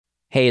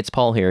Hey, it's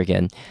Paul here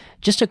again.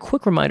 Just a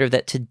quick reminder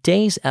that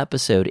today's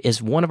episode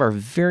is one of our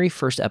very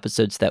first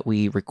episodes that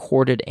we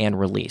recorded and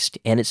released,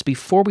 and it's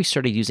before we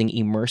started using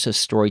immersive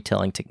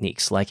storytelling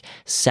techniques like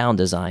sound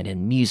design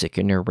and music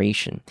and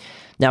narration.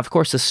 Now, of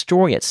course, the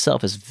story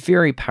itself is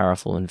very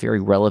powerful and very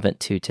relevant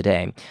to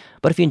today,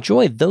 but if you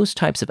enjoy those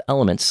types of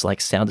elements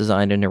like sound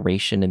design and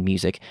narration and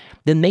music,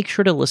 then make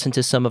sure to listen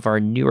to some of our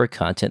newer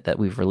content that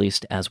we've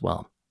released as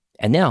well.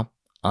 And now,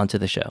 on to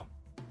the show.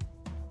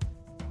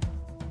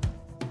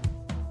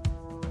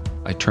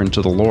 I turned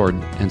to the Lord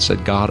and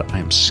said, God,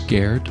 I'm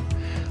scared.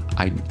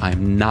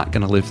 I'm not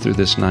going to live through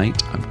this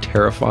night. I'm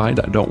terrified.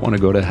 I don't want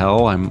to go to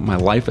hell. My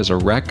life is a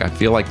wreck. I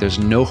feel like there's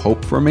no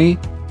hope for me.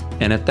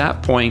 And at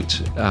that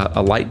point,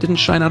 a light didn't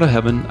shine out of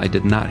heaven. I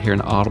did not hear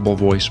an audible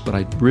voice, but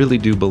I really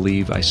do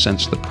believe I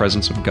sensed the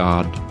presence of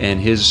God and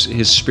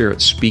His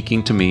Spirit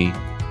speaking to me.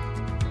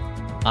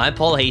 I'm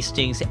Paul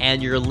Hastings,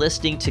 and you're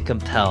listening to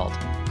Compelled.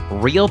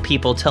 Real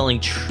people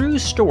telling true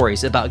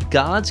stories about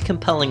God's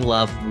compelling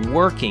love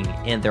working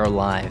in their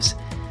lives.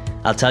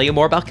 I'll tell you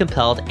more about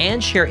Compelled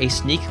and share a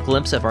sneak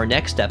glimpse of our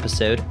next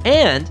episode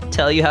and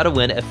tell you how to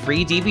win a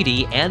free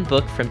DVD and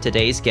book from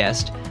today's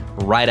guest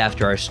right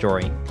after our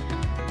story.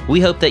 We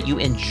hope that you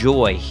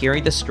enjoy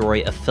hearing the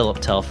story of Phillip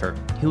Telfer,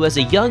 who as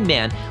a young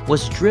man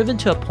was driven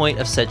to a point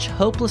of such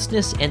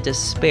hopelessness and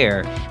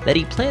despair that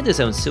he planned his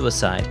own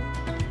suicide.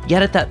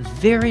 Yet at that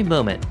very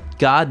moment,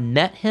 God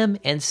met him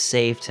and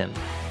saved him.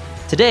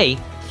 Today,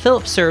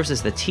 Phillip serves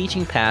as the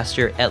teaching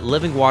pastor at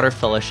Living Water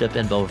Fellowship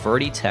in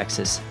Bulverde,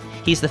 Texas.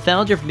 He's the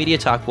founder of Media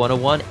Talk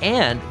 101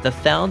 and the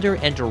founder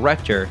and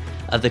director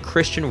of the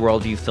Christian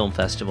Worldview Film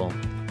Festival.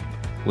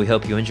 We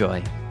hope you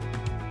enjoy.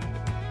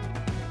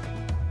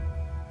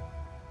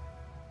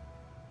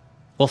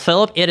 Well,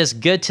 Phillip, it is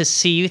good to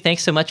see you.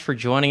 Thanks so much for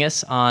joining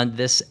us on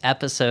this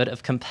episode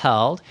of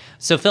Compelled.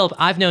 So, Phillip,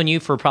 I've known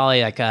you for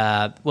probably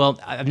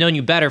I've known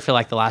you better for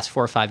like the last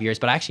 4 or 5 years,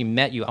 but I actually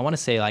met you, I want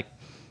to say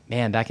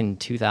back in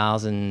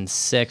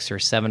 2006 or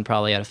 7,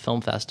 probably at a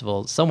film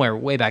festival, somewhere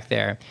way back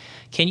there.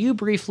 Can you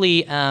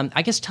briefly,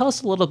 tell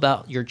us a little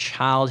about your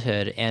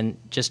childhood and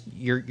just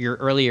your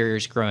early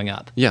years growing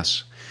up?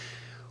 Yes.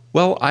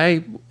 Well,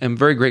 I am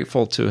very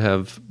grateful to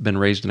have been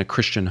raised in a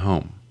Christian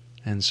home.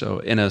 And so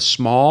in a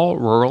small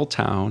rural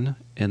town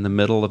in the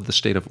middle of the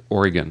state of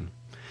Oregon.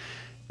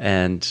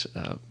 And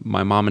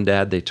my mom and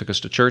dad, they took us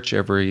to church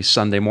every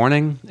Sunday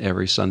morning,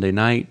 every Sunday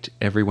night,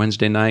 every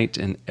Wednesday night,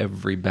 and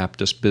every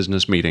Baptist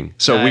business meeting.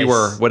 So Nice. We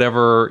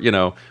were,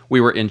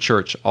 we were in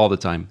church all the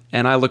time.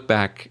 And I look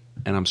back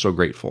and I'm so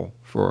grateful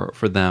for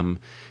them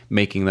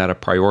making that a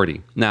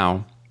priority.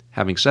 Now,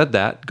 having said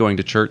that, going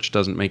to church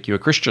doesn't make you a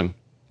Christian.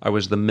 I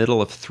was the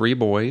middle of 3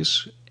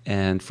 boys,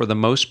 and for the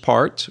most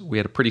part, we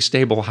had a pretty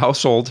stable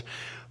household.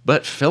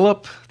 But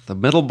Phillip, the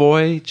middle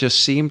boy,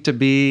 just seemed to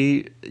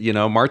be,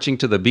 marching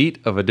to the beat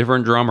of a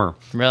different drummer.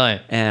 Really?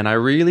 And I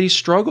really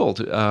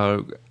struggled.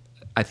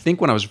 I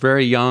think when I was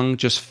very young,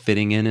 just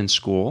fitting in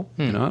school.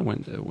 I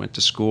went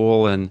to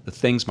school, and the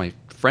things my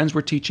friends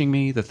were teaching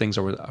me, the things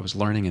I was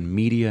learning in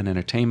media and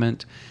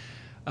entertainment,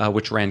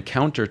 which ran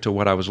counter to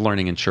what I was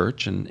learning in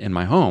church and in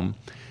my home.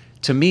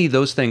 To me,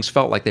 those things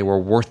felt like they were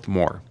worth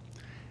more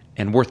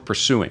and worth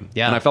pursuing.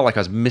 Yeah. And I felt like I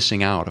was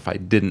missing out if I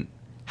didn't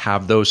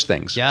have those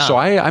things. Yeah. So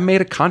I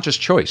made a conscious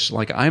choice.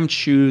 Like, I'm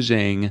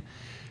choosing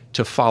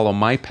to follow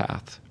my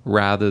path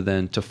rather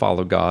than to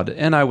follow God.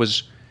 And I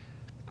was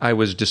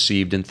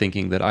deceived in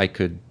thinking that I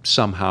could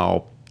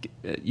somehow,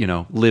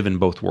 live in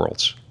both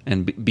worlds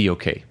and be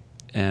okay.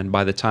 And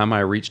by the time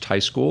I reached high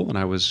school and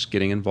I was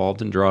getting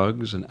involved in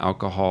drugs and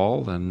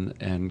alcohol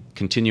and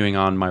continuing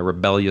on my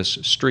rebellious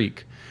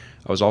streak,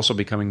 I was also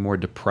becoming more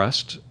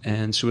depressed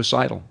and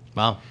suicidal.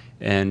 Wow.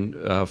 And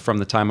from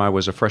the time I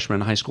was a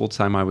freshman in high school to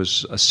the time I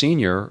was a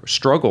senior,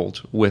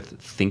 struggled with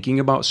thinking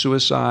about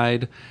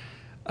suicide,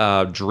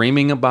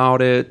 dreaming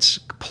about it,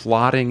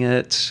 plotting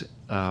it.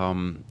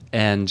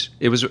 And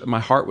my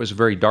heart was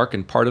very dark,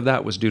 and part of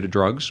that was due to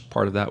drugs.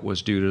 Part of that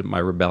was due to my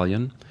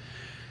rebellion.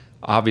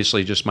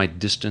 Obviously, just my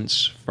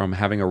distance from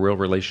having a real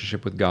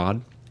relationship with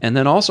God. And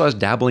then also I was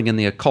dabbling in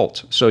the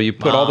occult. So you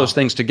put all those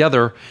things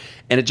together,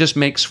 and it just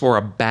makes for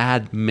a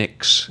bad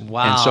mix.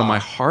 Wow. And so my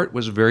heart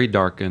was very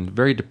darkened,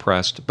 very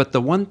depressed. But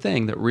the one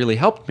thing that really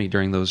helped me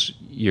during those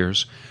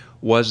years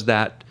was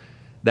that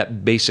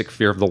basic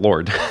fear of the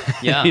Lord.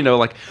 Yeah.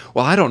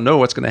 I don't know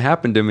what's going to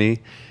happen to me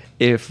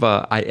if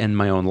I end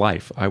my own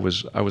life. I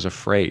was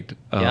afraid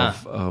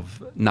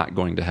of not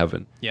going to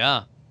heaven.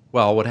 Yeah.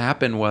 Well, what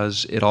happened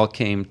was it all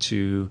came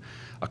to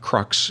a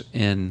crux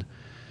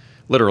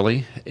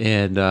literally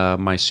in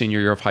my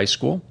senior year of high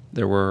school.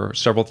 There were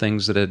several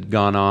things that had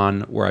gone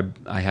on where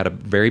I had a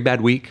very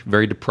bad week,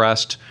 very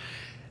depressed.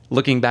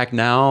 Looking back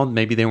now,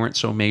 maybe they weren't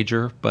so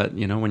major, but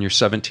when you're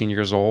 17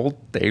 years old,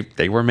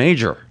 they were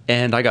major.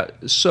 And I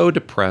got so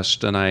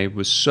depressed and I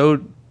was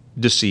so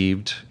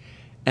deceived,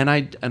 and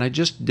I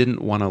just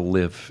didn't want to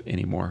live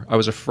anymore. I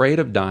was afraid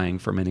of dying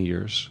for many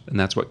years, and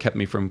that's what kept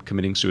me from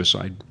committing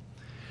suicide.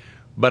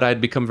 But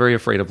I'd become very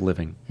afraid of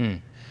living.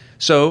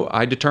 So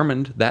I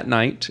determined that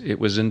night, it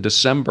was in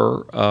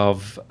December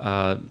of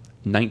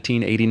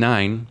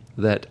 1989,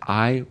 that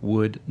I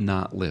would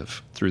not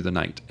live through the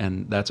night.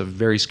 And that's a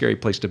very scary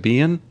place to be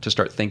in, to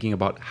start thinking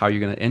about how you're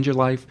going to end your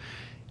life.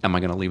 Am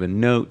I going to leave a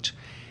note?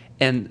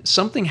 And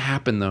something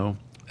happened, though.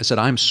 I said,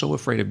 I'm so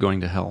afraid of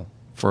going to hell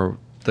for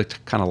the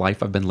kind of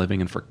life I've been living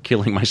and for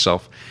killing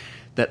myself,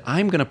 that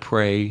I'm going to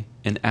pray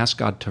and ask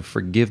God to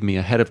forgive me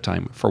ahead of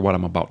time for what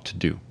I'm about to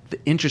do. The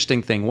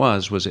interesting thing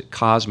was it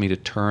caused me to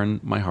turn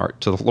my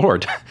heart to the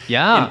Lord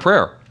in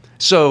prayer.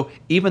 So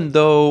even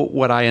though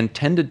what I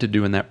intended to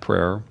do in that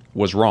prayer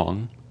was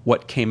wrong,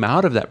 what came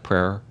out of that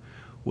prayer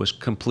was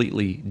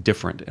completely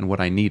different and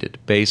what I needed.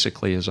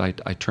 Basically, as I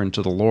turned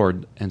to the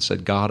Lord and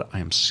said, God,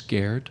 I am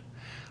scared.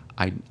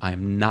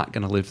 I'm not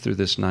going to live through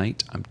this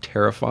night. I'm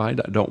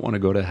terrified. I don't want to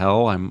go to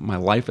hell. My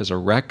life is a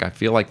wreck. I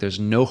feel like there's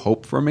no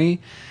hope for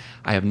me.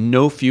 I have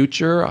no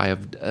future. I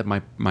have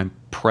my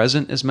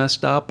present is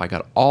messed up. I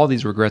got all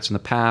these regrets in the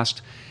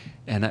past,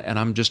 and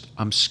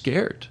I'm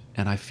scared,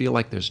 and I feel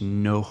like there's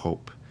no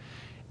hope.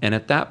 And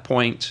at that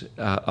point,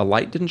 a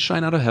light didn't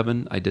shine out of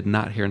heaven. I did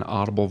not hear an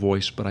audible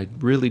voice, but I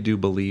really do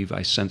believe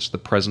I sensed the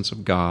presence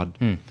of God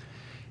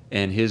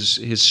and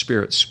His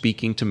Spirit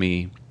speaking to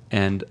me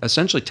and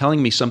essentially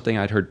telling me something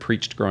I'd heard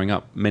preached growing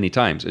up many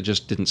times. It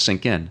just didn't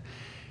sink in,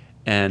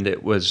 and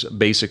it was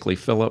basically,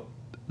 Philip,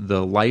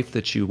 the life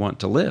that you want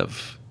to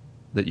live,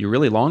 that you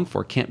really long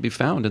for, can't be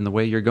found in the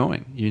way you're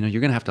going. You're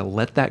going to have to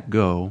let that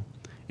go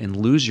and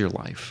lose your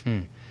life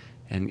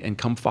and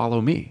come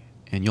follow me,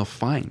 and you'll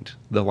find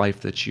the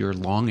life that you're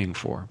longing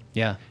for.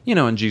 Yeah.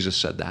 And Jesus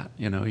said that.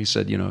 He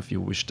said, if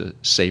you wish to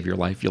save your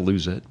life, you'll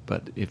lose it.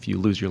 But if you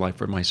lose your life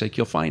for my sake,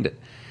 you'll find it.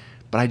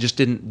 But I just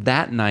didn't.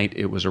 That night,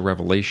 it was a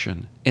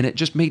revelation, and it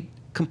just made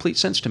complete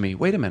sense to me.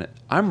 Wait a minute.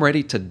 I'm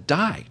ready to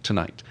die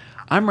tonight.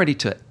 I'm ready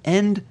to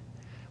end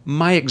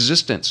my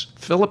existence.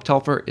 Philip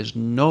Telfer is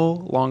no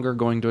longer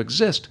going to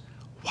exist.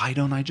 Why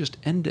don't I just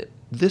end it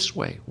this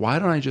way? Why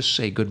don't I just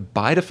say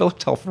goodbye to Philip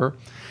Telfer,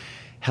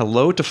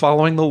 hello to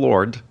following the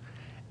Lord,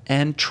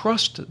 and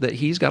trust that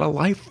He's got a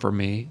life for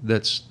me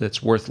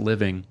that's worth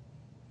living?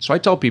 So I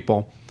tell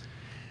people,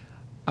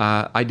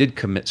 I did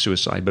commit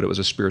suicide, but it was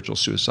a spiritual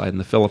suicide. And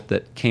the Philip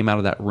that came out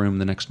of that room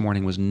the next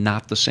morning was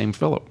not the same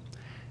Philip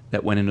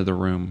that went into the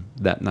room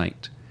that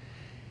night.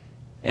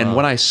 And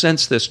when I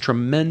sensed this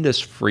tremendous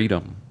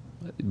freedom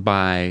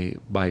by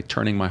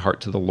turning my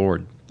heart to the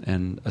Lord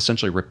and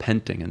essentially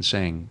repenting and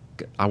saying,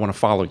 I want to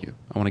follow you.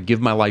 I want to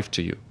give my life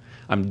to you.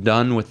 I'm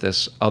done with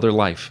this other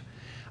life.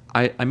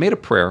 I made a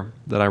prayer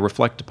that I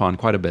reflect upon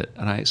quite a bit.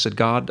 And I said,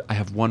 God, I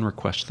have one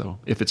request, though,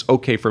 if it's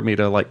okay for me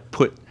to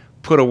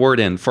put a word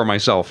in for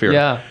myself here.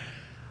 Yeah.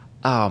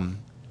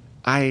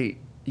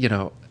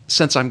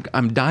 Since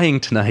I'm dying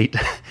tonight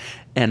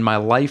and my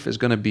life is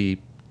going to be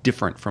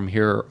different from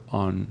here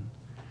on,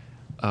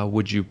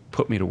 would you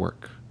put me to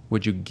work?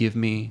 Would you give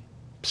me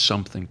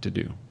something to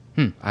do?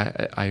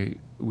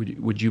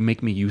 Would you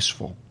make me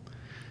useful?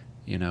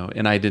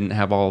 And I didn't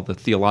have all the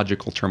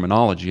theological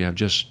terminology. I've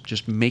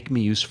just make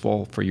me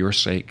useful for your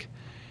sake,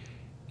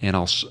 and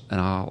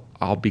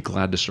I'll be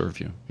glad to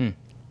serve you.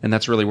 And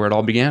that's really where it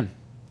all began.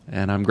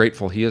 And I'm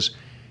grateful. He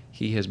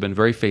has been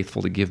very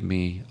faithful to give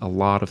me a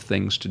lot of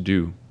things to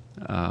do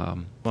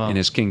in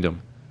His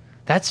kingdom.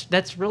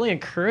 That's really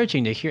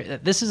encouraging to hear.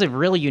 This is a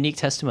really unique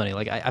testimony.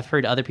 I've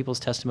heard other people's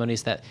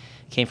testimonies that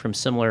came from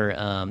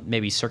similar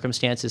maybe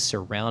circumstances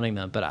surrounding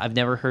them, but I've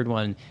never heard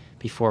one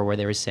before where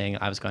they were saying,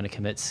 I was going to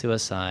commit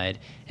suicide,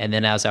 and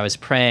then as I was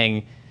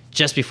praying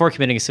just before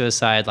committing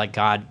suicide,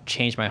 God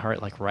changed my heart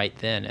right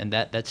then, and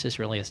that's just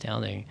really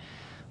astounding.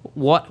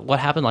 What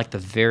happened the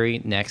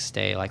very next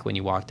day, when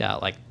you walked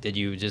out? Did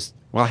you just...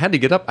 Well, I had to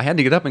get up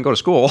and go to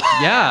school.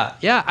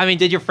 Yeah. I mean,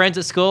 did your friends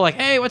at school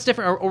hey, what's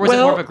different? Or was it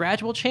more of a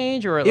gradual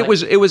change? Or it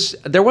was.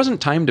 There wasn't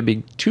time to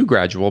be too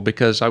gradual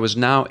because I was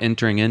now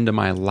entering into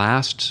my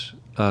last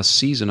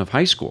season of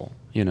high school.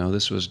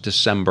 This was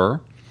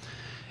December,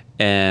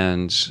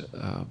 and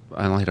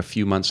I only had a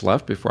few months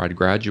left before I'd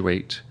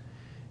graduate,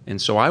 and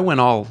so I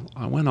went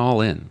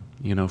all in,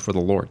 for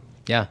the Lord.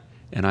 Yeah.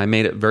 And I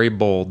made it very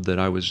bold that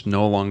I was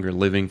no longer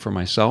living for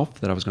myself,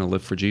 that I was going to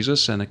live for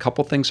Jesus. And a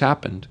couple things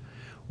happened.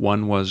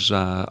 One was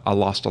I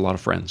lost a lot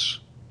of friends.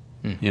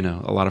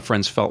 A lot of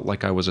friends felt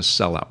like I was a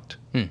sellout,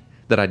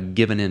 that I'd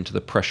given in to the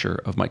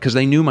pressure of because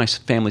they knew my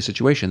family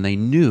situation. They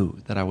knew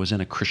that I was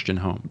in a Christian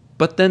home.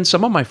 But then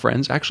some of my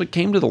friends actually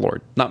came to the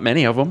Lord. Not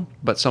many of them,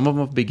 but some of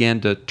them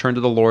began to turn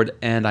to the Lord,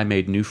 and I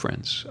made new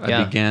friends.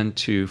 I began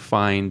to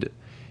find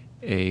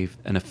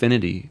an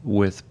affinity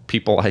with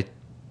people I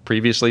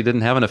previously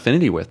didn't have an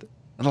affinity with.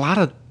 And a lot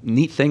of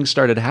neat things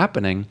started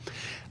happening.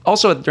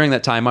 Also, during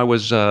that time, I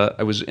was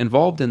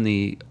involved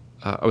in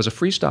I was a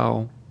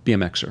freestyle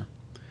BMXer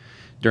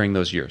during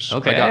those years.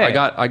 Okay.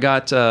 I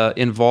got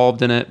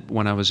involved in it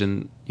when I was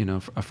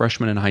a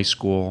freshman in high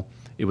school.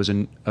 It was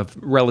a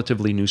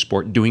relatively new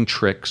sport, doing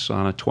tricks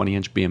on a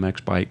 20-inch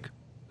BMX bike.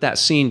 That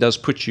scene does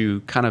put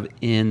you kind of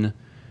in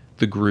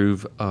the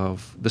groove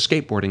of the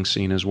skateboarding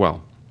scene as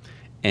well.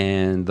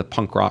 and the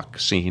punk rock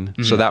scene.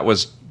 So that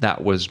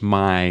was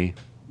my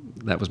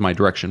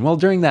direction. Well,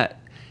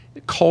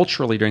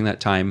 culturally during that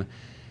time,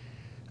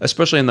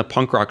 especially in the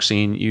punk rock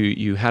scene,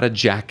 you had a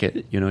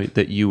jacket,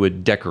 that you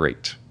would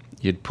decorate.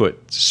 You'd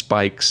put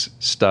spikes,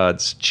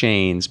 studs,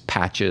 chains,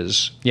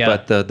 patches. Yeah.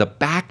 But the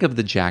back of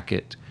the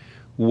jacket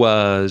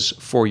was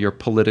for your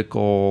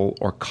political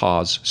or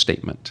cause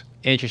statement.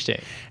 Interesting.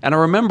 And I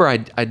remember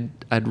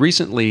I'd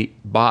recently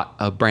bought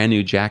a brand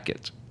new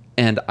jacket,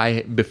 and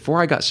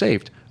before I got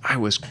saved, I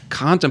was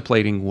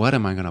contemplating, what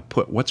am I going to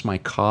put? What's my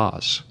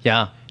cause?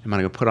 Yeah. Am I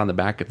going to put on the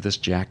back of this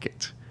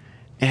jacket?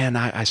 And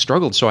I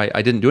struggled, so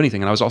I didn't do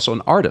anything. And I was also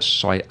an artist,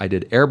 so I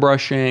did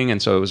airbrushing,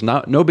 and so it was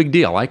no big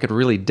deal. I could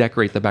really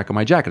decorate the back of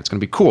my jacket. It's going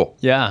to be cool.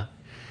 Yeah.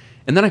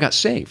 And then I got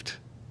saved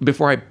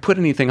before I put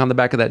anything on the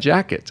back of that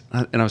jacket.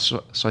 And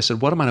so I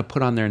said, what am I going to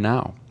put on there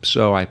now?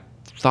 So I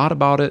thought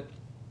about it,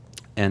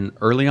 and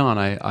early on,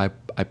 I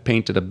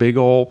painted a big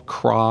old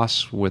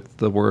cross with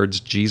the words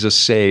 "Jesus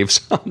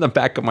saves" on the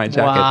back of my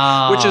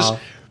jacket, which is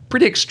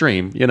pretty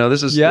extreme.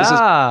 This is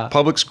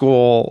public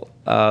school.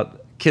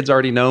 Kids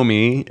already know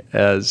me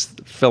as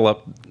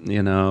Phillip,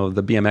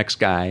 the BMX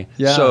guy.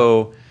 Yeah.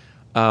 So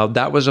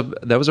that was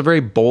a very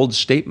bold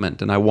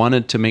statement, and I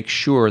wanted to make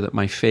sure that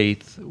my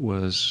faith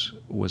was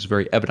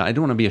very evident. I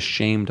didn't want to be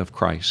ashamed of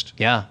Christ.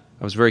 Yeah.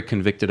 I was very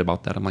convicted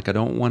about that. I'm like, I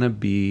don't want to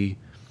be,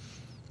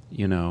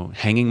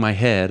 hanging my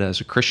head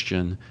as a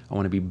Christian. I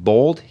want to be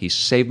bold. He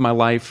saved my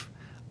life.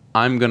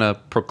 I'm going to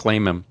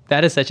proclaim him.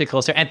 That is such a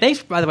cool story. And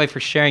thanks, by the way, for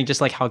sharing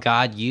just like how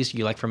God used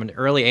you, like from an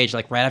early age,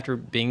 like right after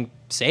being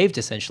saved,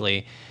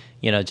 essentially,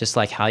 just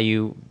like how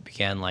you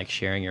began like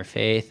sharing your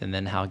faith, and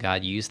then how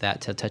God used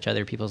that to touch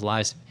other people's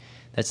lives.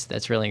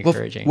 That's really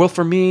encouraging. Well,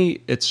 for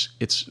me, it's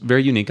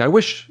very unique. I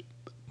wish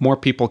more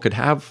people could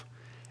have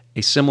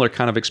a similar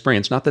kind of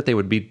experience. Not that they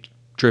would be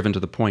driven to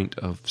the point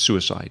of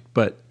suicide,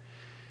 but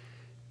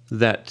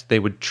that they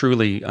would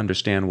truly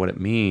understand what it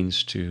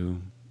means to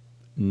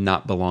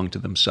not belong to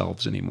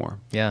themselves anymore.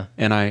 Yeah.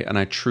 And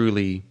I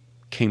truly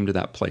came to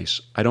that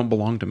place. I don't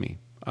belong to me.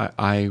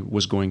 I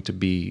was going to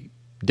be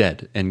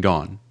dead and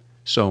gone.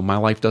 So my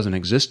life doesn't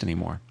exist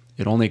anymore.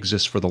 It only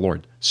exists for the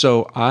Lord.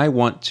 So I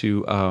want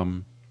to, I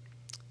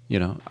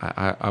want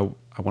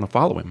to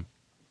follow him.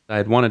 I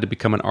had wanted to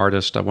become an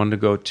artist. I wanted to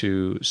go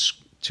to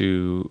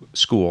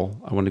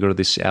school. I wanted to go to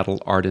the Seattle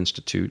Art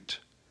Institute.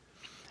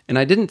 And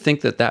I didn't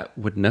think that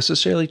would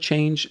necessarily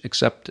change,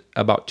 except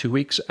about 2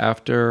 weeks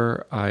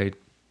after I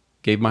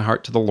gave my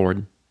heart to the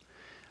Lord,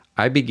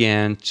 I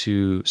began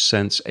to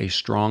sense a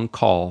strong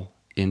call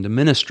into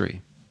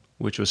ministry,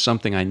 which was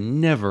something I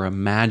never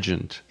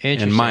imagined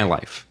in my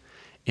life.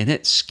 And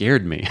it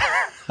scared me.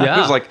 Yeah.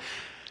 I was like,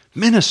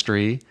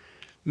 ministry,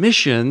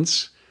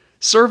 missions,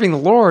 serving the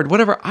Lord,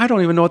 whatever, I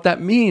don't even know what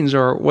that means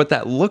or what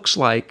that looks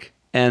like.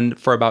 And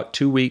for about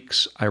 2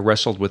 weeks, I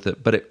wrestled with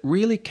it, but it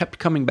really kept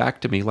coming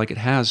back to me like it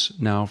has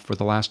now for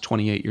the last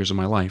 28 years of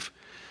my life.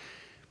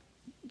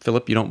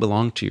 Phillip, you don't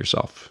belong to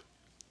yourself.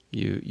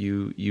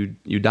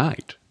 You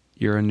died.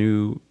 You're a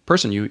new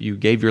person. You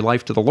gave your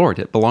life to the Lord.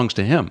 It belongs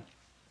to him.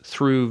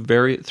 Through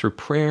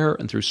prayer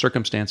and through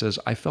circumstances,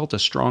 I felt a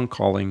strong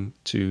calling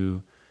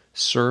to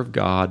serve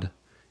God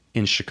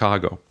in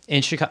Chicago.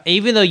 In Chicago,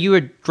 even though you were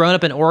grown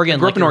up in Oregon. I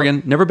grew up in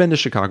Oregon, never been to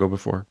Chicago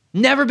before.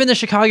 Never been to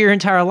Chicago your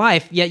entire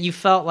life, yet you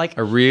felt like...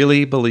 I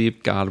really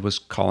believed God was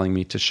calling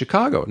me to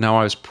Chicago. Now,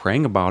 I was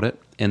praying about it,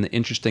 and the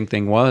interesting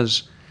thing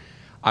was,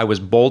 I was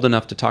bold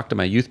enough to talk to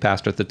my youth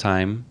pastor at the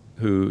time,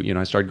 who,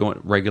 I started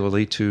going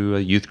regularly to a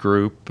youth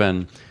group,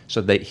 and so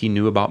that he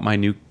knew about my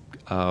new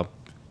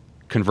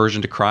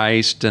conversion to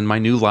Christ and my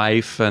new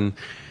life, and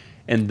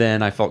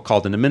then I felt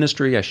called into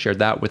ministry. I shared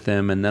that with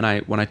him. And then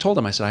when I told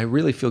him, I said, I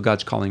really feel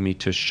God's calling me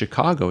to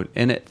Chicago.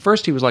 And at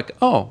first he was like,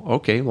 oh,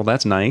 okay, well,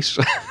 that's nice.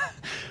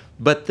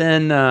 But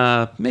then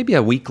maybe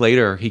a week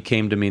later, he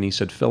came to me and he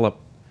said, Phillip,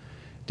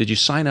 did you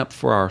sign up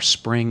for our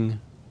spring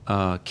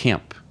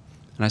camp?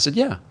 And I said,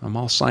 yeah, I'm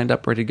all signed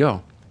up, ready to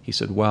go. He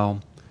said,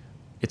 well,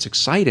 it's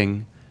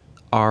exciting.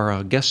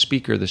 Our guest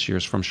speaker this year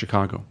is from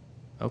Chicago.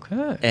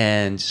 Okay.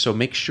 And so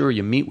make sure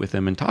you meet with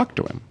him and talk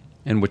to him.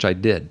 And which I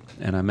did.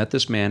 And I met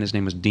this man, his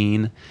name was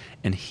Dean,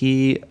 and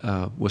he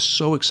was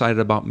so excited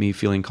about me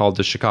feeling called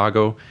to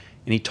Chicago.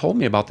 And he told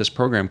me about this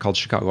program called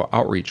Chicago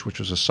Outreach, which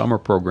was a summer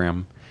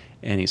program.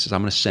 And he says,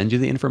 I'm going to send you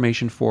the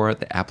information for it,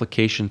 the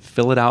application,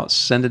 fill it out,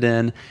 send it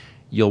in.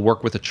 You'll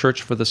work with a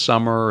church for the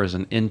summer as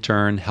an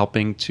intern,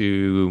 helping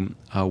to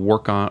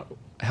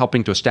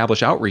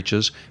establish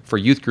outreaches for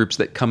youth groups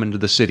that come into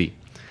the city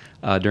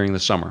during the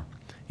summer.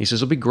 He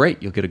says, it'll be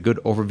great. You'll get a good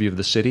overview of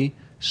the city.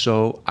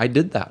 So I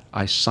did that.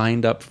 I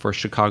signed up for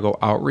Chicago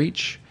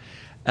Outreach.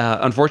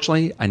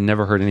 Unfortunately, I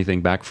never heard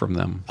anything back from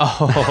them.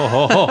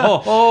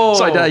 Oh.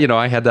 So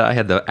I had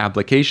the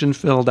application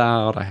filled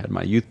out. I had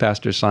my youth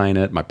pastor sign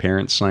it, my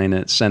parents sign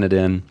it, sent it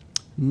in.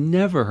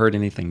 Never heard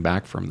anything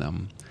back from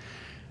them.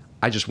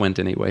 I just went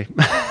anyway.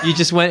 You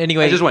just went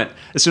anyway? I just went.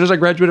 As soon as I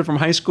graduated from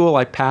high school,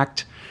 I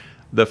packed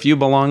the few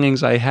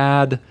belongings I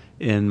had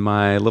in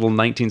my little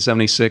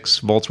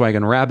 1976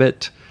 Volkswagen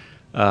Rabbit.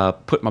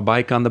 put my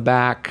bike on the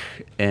back,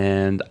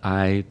 and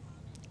I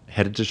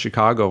headed to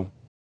Chicago.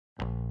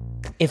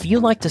 If you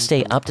like to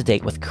stay up to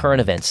date with current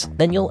events,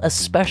 then you'll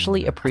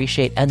especially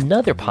appreciate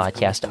another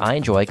podcast I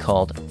enjoy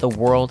called The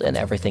World and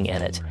Everything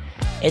in It.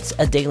 It's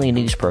a daily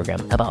news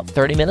program about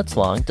 30 minutes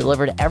long,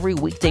 delivered every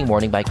weekday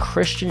morning by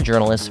Christian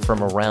journalists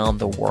from around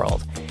the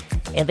world.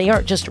 And they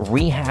aren't just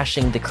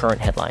rehashing the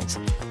current headlines.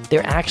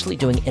 They're actually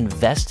doing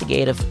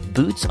investigative,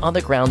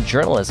 boots-on-the-ground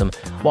journalism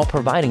while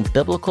providing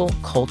biblical,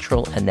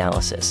 cultural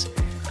analysis.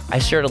 I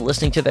started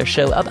listening to their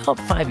show about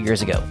 5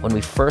 years ago when we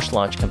first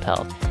launched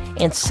Compelled.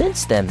 And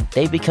since then,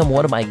 they've become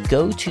one of my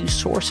go-to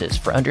sources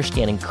for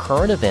understanding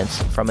current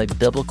events from a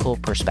biblical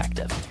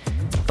perspective.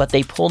 But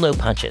they pull no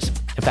punches.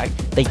 In fact,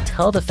 they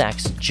tell the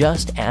facts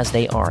just as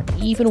they are,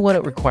 even when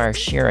it requires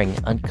sharing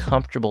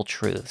uncomfortable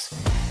truths.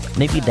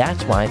 Maybe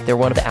that's why they're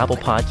one of the Apple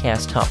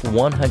Podcasts' top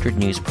 100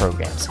 news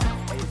programs.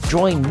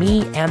 Join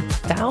me and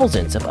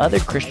thousands of other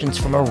Christians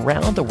from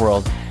around the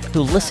world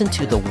who listen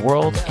to The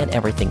World and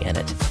Everything in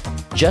It.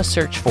 Just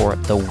search for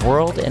The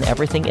World and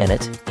Everything in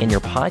It in your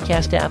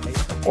podcast app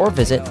or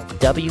visit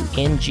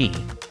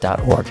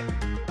WNG.org.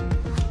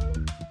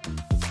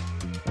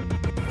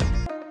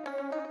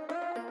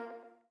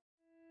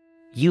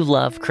 You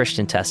love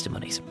Christian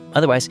testimonies.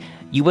 Otherwise,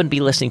 you wouldn't be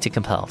listening to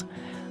Compelled.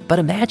 But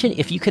imagine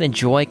if you could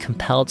enjoy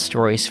compelled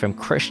stories from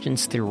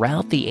Christians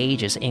throughout the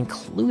ages,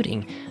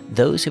 including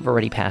those who've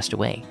already passed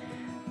away.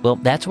 Well,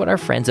 that's what our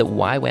friends at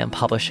YWAM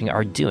Publishing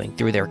are doing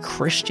through their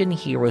Christian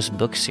Heroes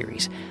book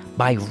series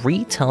by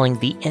retelling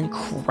the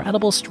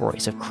incredible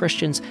stories of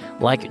Christians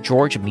like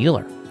George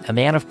Mueller, a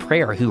man of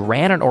prayer who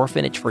ran an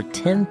orphanage for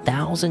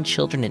 10,000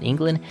 children in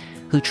England,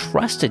 who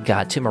trusted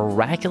God to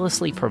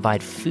miraculously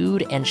provide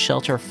food and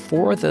shelter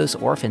for those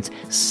orphans,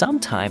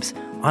 sometimes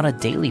on a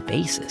daily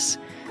basis.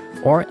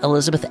 Or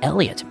Elizabeth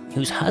Elliot,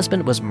 whose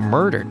husband was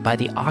murdered by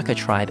the Aka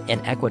tribe in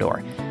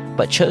Ecuador,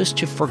 but chose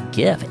to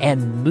forgive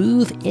and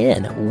move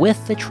in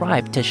with the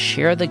tribe to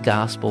share the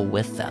gospel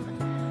with them.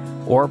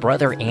 Or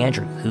Brother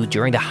Andrew, who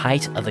during the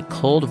height of the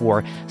Cold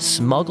War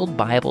smuggled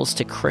Bibles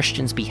to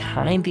Christians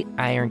behind the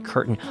Iron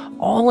Curtain,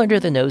 all under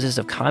the noses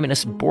of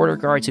communist border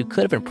guards who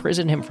could have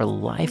imprisoned him for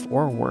life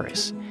or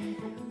worse.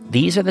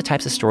 These are the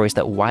types of stories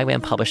that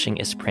YWAM Publishing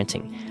is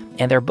printing,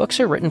 and their books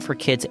are written for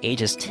kids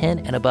ages 10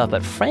 and above,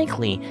 but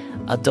frankly,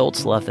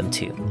 adults love them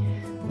too.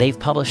 They've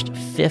published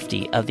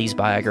 50 of these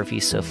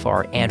biographies so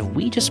far, and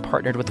we just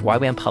partnered with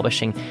YWAM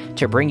Publishing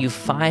to bring you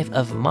 5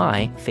 of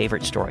my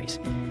favorite stories.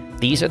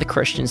 These are the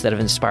Christians that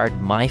have inspired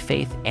my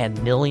faith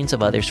and millions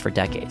of others for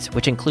decades,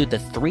 which include the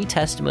 3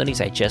 testimonies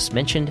I just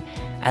mentioned,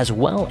 as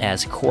well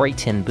as Corrie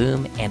ten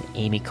Boom and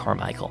Amy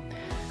Carmichael.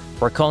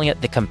 We're calling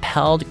it the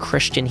Compelled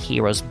Christian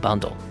Heroes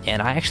Bundle,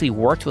 and I actually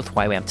worked with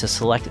YWAM to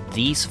select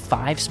these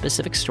 5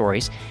 specific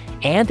stories,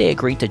 and they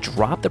agreed to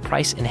drop the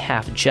price in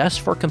half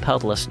just for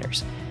Compelled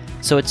listeners.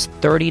 So it's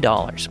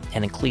 $30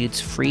 and includes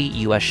free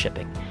U.S.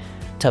 shipping.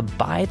 To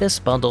buy this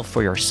bundle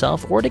for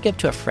yourself or to give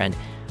to a friend,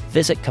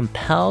 visit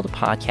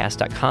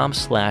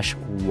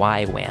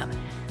compelledpodcast.com/YWAM.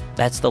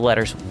 That's the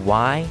letters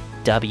YWAM.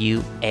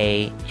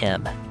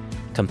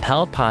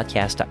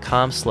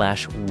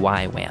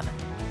 compelledpodcast.com/YWAM.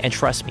 And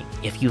trust me,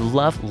 if you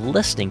love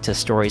listening to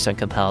stories on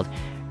Compelled,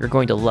 you're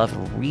going to love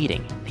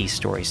reading these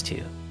stories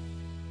too.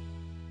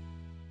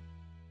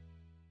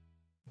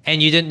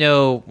 And you didn't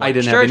know what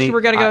church you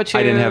were going to go to?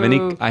 I didn't have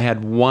any. I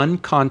had one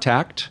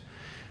contact.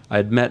 I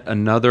had met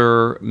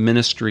another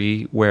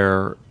ministry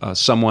where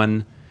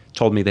someone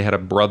told me they had a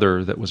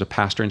brother that was a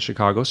pastor in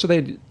Chicago. So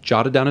they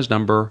jotted down his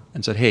number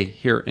and said, hey,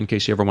 here, in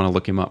case you ever want to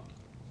look him up.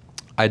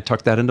 I had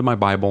tucked that into my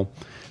Bible,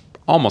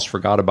 almost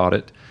forgot about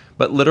it.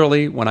 But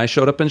literally, when I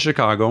showed up in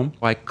Chicago,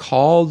 I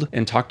called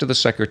and talked to the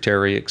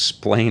secretary,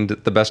 explained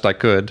it the best I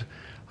could.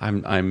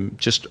 I'm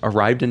just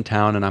arrived in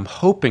town, and I'm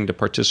hoping to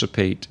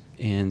participate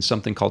in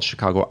something called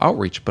Chicago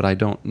Outreach, but I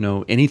don't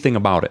know anything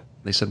about it.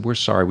 They said, we're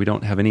sorry, we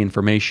don't have any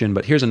information,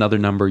 but here's another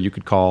number you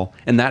could call.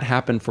 And that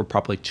happened for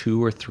probably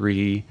 2 or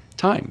 3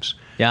 times.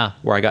 Yeah.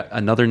 Where I got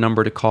another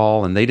number to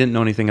call, and they didn't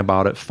know anything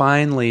about it.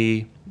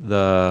 Finally,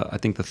 I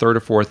think the 3rd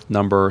or 4th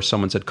number,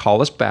 someone said,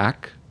 call us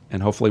back,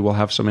 and hopefully we'll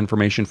have some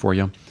information for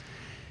you.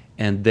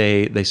 And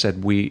they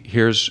said,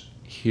 here's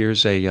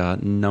a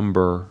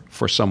number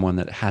for someone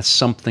that has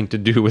something to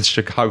do with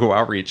Chicago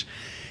Outreach.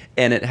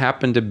 And it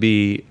happened to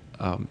be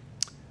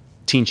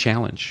Teen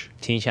Challenge.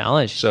 Teen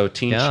Challenge. So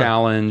Teen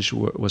Challenge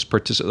was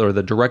or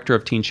the director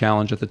of Teen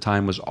Challenge at the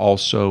time was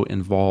also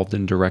involved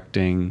in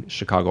directing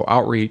Chicago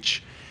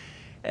Outreach.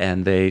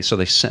 And so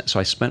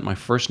I spent my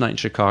first night in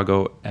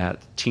Chicago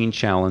at Teen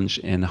Challenge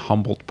in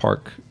Humboldt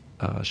Park,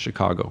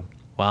 Chicago.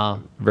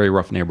 Wow. Very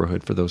rough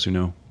neighborhood for those who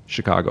know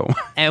Chicago.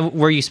 And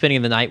were you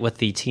spending the night with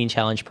the Teen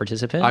Challenge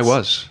participants? I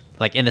was.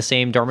 Like in the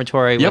same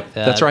dormitory with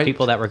that's right.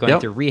 people that were going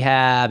through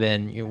rehab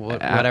and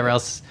whatever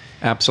else?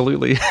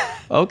 Absolutely.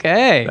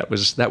 Okay. That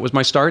was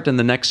my start. And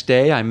the next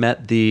day I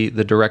met the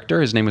director.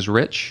 His name was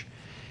Rich.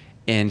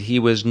 And he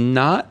was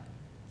not,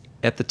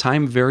 at the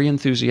time, very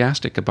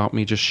enthusiastic about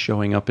me just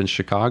showing up in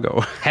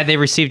Chicago. Had they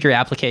received your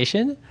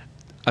application?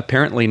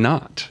 Apparently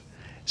not.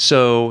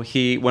 So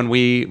when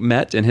we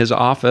met in his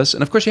office,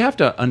 and of course you have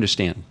to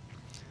understand,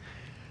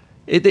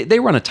 they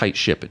run a tight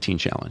ship at Teen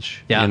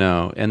Challenge, Yeah.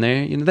 and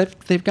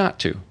they've got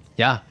to.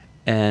 Yeah.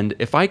 And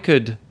if I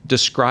could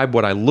describe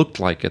what I looked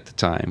like at the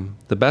time,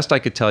 the best I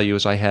could tell you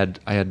is I had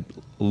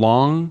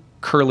long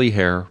curly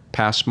hair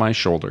past my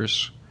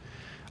shoulders.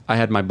 I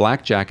had my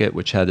black jacket,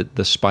 which had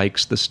the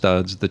spikes, the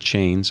studs, the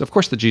chains. Of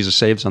course, the Jesus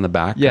Saves on the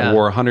back. Yeah. I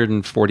wore a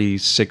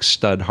 146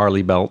 stud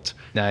Harley belt.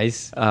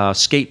 Nice.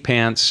 Skate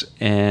pants,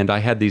 and I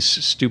had these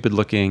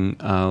stupid-looking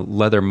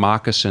leather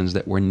moccasins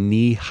that were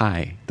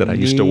knee-high that I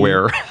used to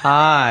wear.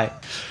 Hi.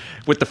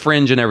 With the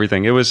fringe and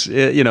everything. It was,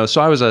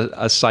 so I was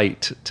a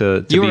sight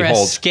to You behold. were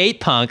a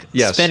skate punk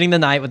Yes. spending the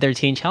night with their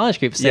Teen Challenge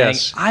group saying,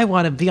 Yes. I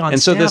want to be on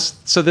And staff.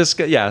 so this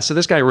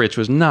guy Rich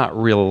was not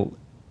real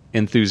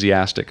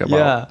enthusiastic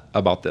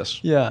about this.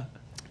 Yeah.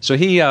 So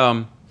he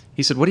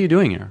said, "What are you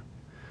doing here?"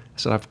 I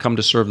said, "I've come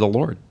to serve the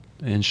Lord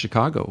in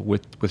Chicago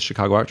with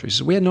Chicago Outreach." He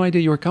said, "We had no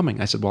idea you were coming."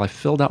 I said, "Well, I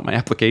filled out my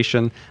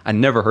application. I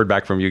never heard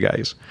back from you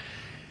guys."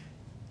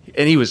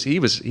 And he was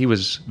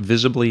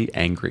visibly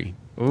angry.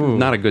 Ooh.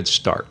 Not a good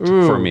start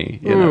for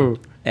me, Ooh.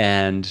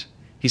 And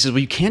he said, "Well,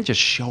 you can't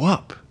just show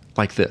up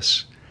like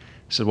this."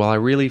 I said, "Well, I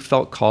really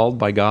felt called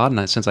by God,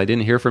 and since I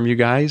didn't hear from you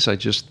guys, I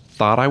just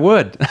thought I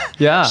would.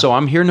 Yeah. So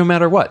I'm here no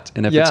matter what.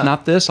 And if Yeah. it's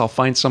not this, I'll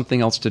find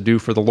something else to do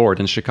for the Lord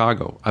in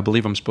Chicago. I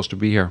believe I'm supposed to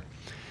be here."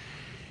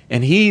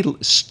 And he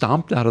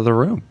stomped out of the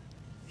room.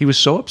 He was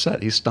so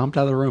upset. He stomped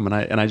out of the room, and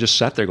I just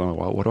sat there going,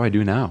 "Well, what do I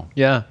do now?"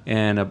 Yeah.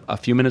 And a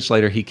few minutes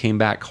later, he came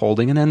back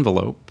holding an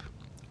envelope,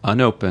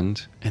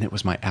 unopened, and it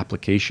was my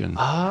application,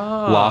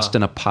 lost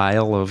in a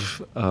pile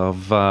of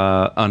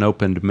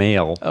unopened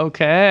mail.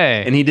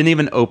 Okay. And he didn't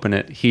even open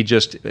it.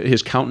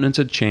 His countenance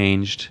had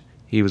changed.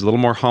 He was a little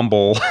more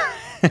humble,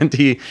 and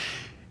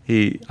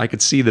I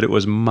could see that it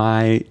was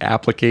my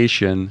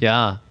application.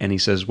 Yeah. And he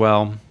says,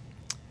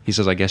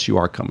 "I guess you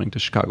are coming to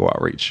Chicago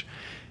Outreach."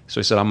 So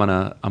he said, I'm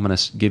gonna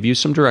give you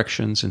some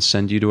directions and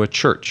send you to a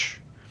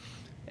church.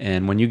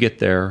 And when you get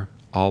there,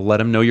 I'll let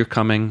them know you're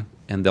coming,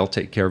 and they'll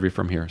take care of you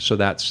from here. So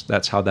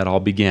that's how that all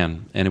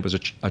began. And it was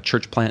a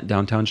church plant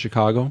downtown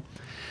Chicago.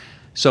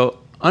 So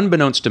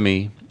unbeknownst to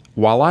me,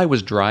 while I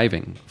was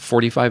driving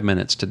 45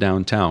 minutes to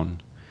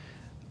downtown,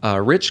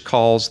 Rich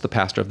calls the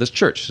pastor of this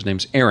church. His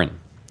name's Aaron.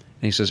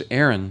 And he says,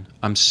 "Aaron,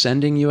 I'm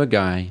sending you a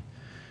guy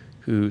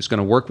who's going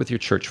to work with your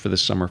church for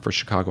this summer for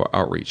Chicago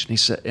Outreach."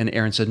 And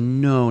Aaron said,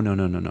 "No.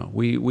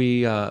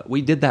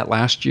 We did that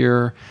last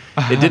year.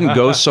 It didn't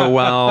go so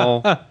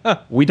well.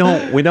 We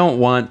don't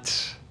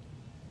want,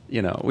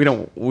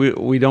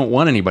 we don't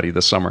want anybody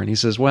this summer." And he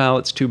says, "Well,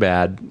 it's too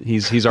bad.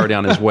 He's already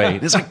on his way."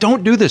 And it's like,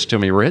 "Don't do this to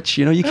me, Rich.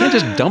 You can't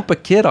just dump a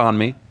kid on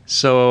me."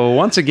 So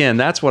once again,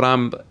 that's what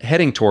I'm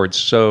heading towards.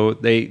 So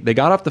they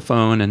got off the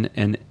phone,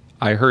 and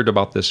I heard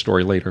about this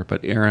story later,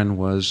 but Aaron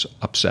was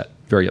upset,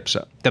 very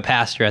upset. The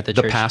pastor at the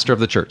church. The pastor of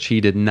the church.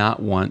 He did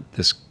not want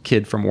this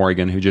kid from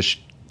Oregon who just,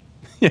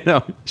 showed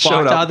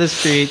Walked up. out the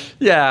street.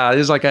 Yeah, it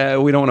was like,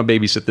 we don't want to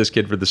babysit this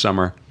kid for the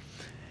summer.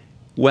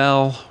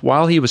 Well,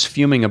 while he was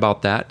fuming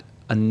about that,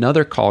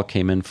 another call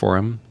came in for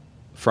him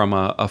from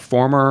a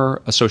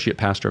former associate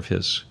pastor of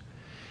his.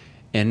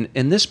 And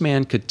this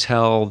man could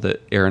tell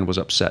that Aaron was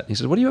upset. He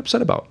said, "What are you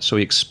upset about?" So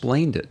he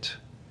explained it.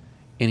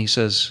 And he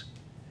says,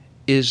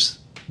 "Is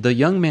the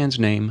young man's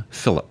name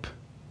Phillip?"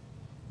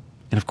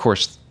 And of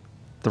course,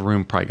 the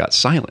room probably got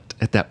silent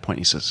at that point.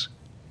 He says,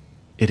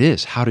 "It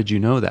is. How did you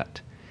know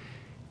that?"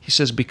 He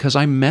says, "Because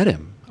I met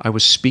him. I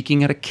was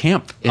speaking at a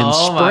camp in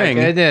spring. Oh my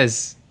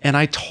goodness. And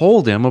I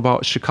told him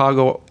about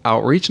Chicago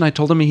Outreach, and I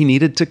told him he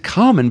needed to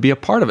come and be a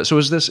part of it." So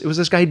it was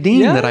this guy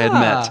Dean that I had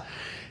met,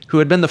 who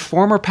had been the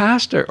former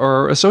pastor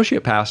or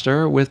associate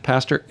pastor with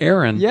Pastor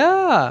Aaron.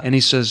 Yeah. And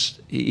he says,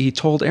 he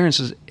told Aaron,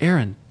 says,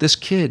 "Aaron, this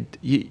kid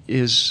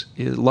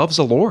loves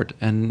the Lord,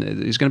 and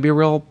he's going to be a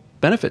real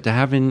benefit to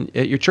have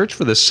at your church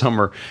for this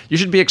summer. You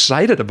should be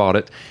excited about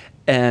it."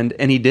 And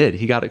he did.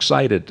 He got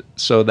excited.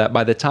 So that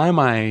by the time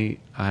I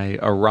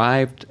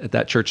arrived at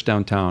that church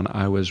downtown,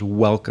 I was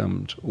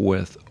welcomed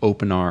with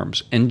open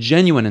arms and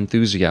genuine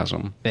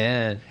enthusiasm.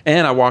 Man.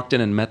 And I walked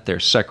in and met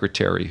their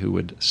secretary, who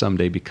would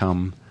someday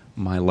become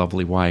my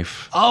lovely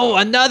wife. Oh,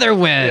 another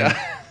win.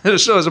 Yeah.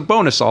 So it was a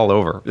bonus all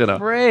over.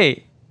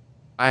 Great.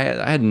 I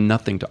had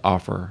nothing to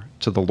offer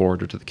to the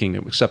Lord or to the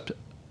kingdom except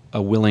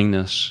a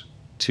willingness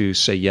to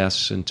say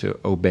yes and to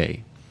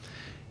obey.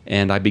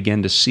 And I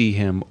began to see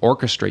him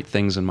orchestrate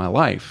things in my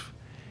life.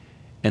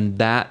 And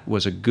that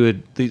was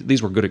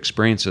these were good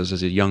experiences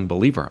as a young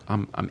believer.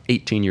 I'm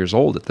 18 years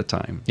old at the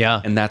time.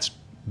 Yeah. And that's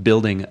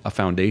building a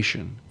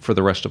foundation for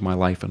the rest of my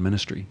life and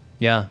ministry.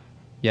 Yeah.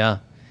 Yeah.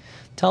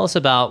 Tell us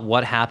about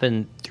what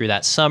happened through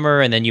that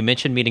summer. And then you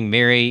mentioned meeting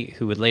Mary,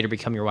 who would later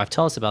become your wife.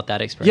 Tell us about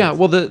that experience. Yeah,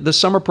 well, the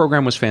summer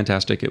program was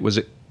fantastic. It was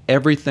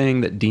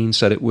everything that Dean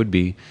said it would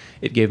be.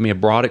 It gave me a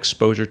broad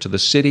exposure to the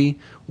city,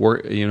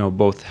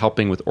 both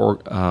helping with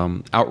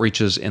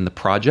outreaches in the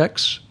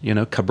projects,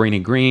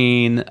 Cabrini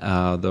Green,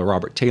 the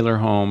Robert Taylor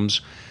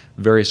homes,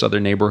 various other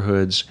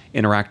neighborhoods,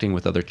 interacting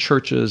with other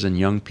churches and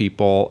young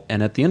people.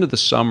 And at the end of the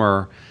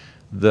summer,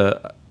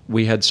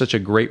 we had such a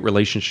great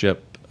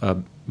relationship,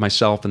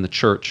 myself and the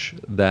church,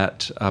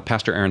 that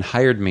Pastor Aaron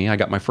hired me. I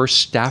got my first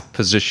staff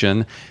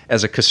position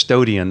as a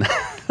custodian.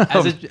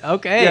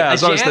 Okay, yeah, a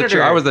so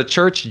janitor. I was the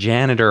church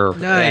janitor.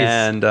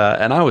 Nice. And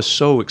I was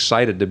so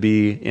excited to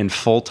be in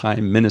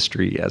full-time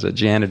ministry as a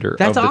janitor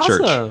That's of the awesome.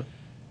 church.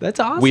 That's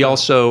awesome. We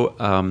also,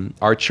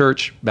 our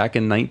church back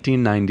in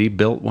 1990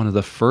 built one of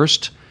the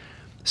first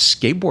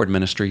skateboard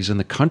ministries in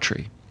the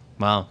country.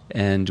 Wow.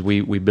 And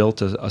we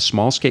built a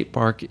small skate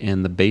park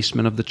in the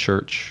basement of the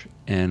church,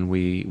 and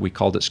we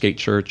called it Skate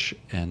Church.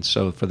 And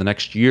so for the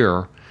next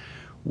year,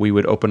 we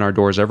would open our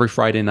doors every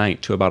Friday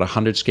night to about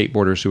 100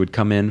 skateboarders who would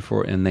come in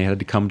and they had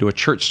to come to a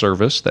church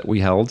service that we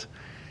held.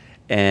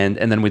 And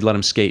then we'd let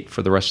them skate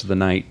for the rest of the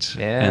night.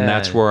 Yeah. And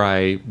that's where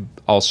I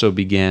also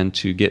began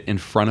to get in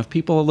front of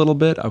people a little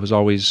bit. I was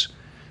always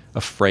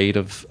afraid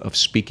of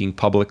speaking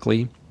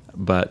publicly,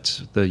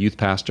 but the youth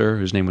pastor,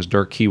 whose name was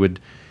Dirk, he would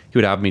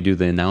have me do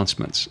the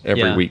announcements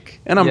every week.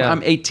 And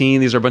I'm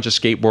 18. These are a bunch of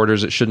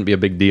skateboarders. It shouldn't be a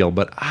big deal.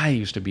 But I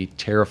used to be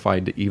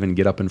terrified to even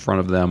get up in front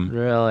of them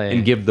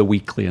and give the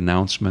weekly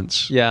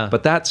announcements. Yeah.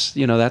 But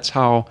that's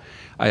how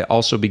I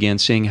also began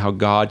seeing how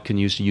God can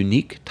use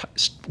unique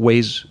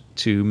ways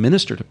to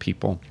minister to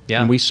people.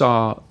 Yeah. And we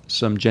saw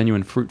some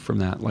genuine fruit from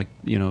that. Like,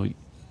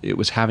 it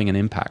was having an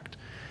impact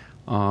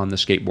on the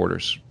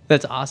skateboarders.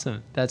 That's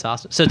awesome. That's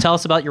awesome. So tell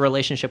us about your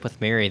relationship with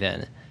Mary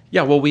then.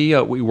 Yeah, well,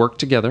 we worked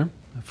together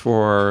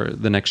for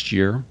the next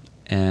year,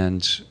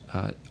 and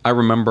I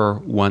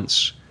remember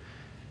once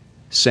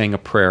saying a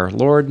prayer,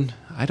 Lord,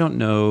 I don't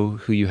know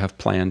who you have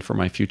planned for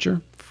my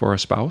future for a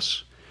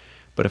spouse,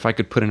 but if I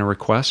could put in a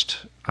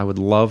request, I would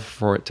love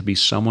for it to be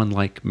someone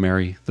like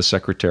Mary, the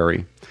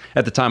secretary.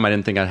 At the time, I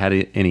didn't think I had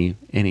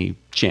any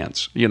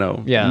chance,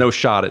 no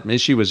shot at me.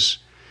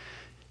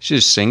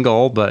 She's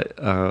single, but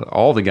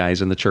all the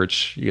guys in the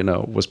church,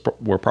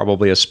 were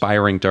probably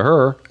aspiring to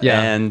her.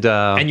 Yeah.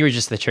 And you were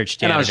just the church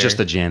janitor. And I was just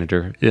the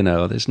janitor.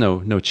 There's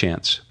no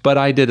chance. But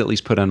I did at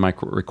least put on my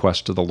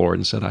request to the Lord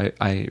and said,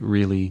 I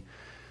really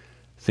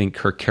think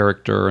her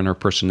character and her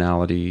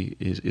personality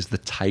is the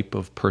type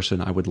of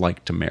person I would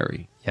like to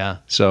marry. Yeah.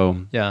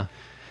 So yeah,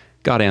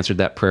 God answered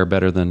that prayer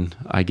better than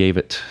I gave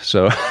it.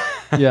 So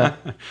yeah.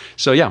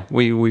 So yeah,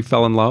 we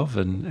fell in love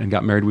and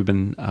got married.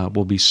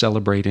 We'll be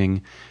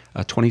celebrating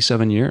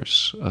 27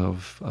 years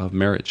of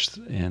marriage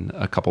in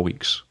a couple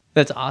weeks.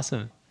 That's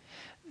awesome.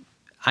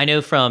 I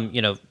know from,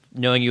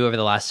 knowing you over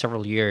the last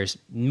several years,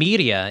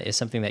 media is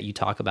something that you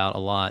talk about a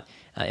lot.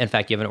 In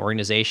fact, you have an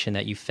organization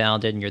that you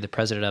founded and you're the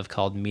president of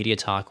called Media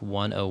Talk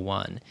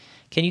 101.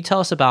 Can you tell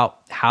us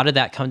about how did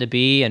that come to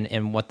be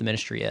and what the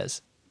ministry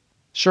is?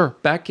 Sure.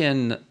 Back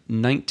in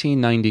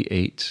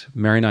 1998,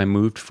 Mary and I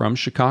moved from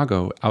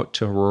Chicago out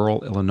to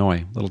rural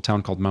Illinois, a little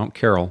town called Mount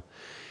Carroll.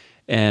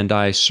 And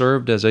I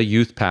served as a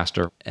youth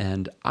pastor.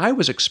 And I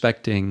was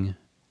expecting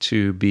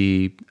to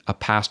be a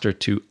pastor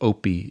to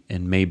Opie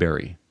in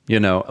Mayberry.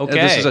 Okay.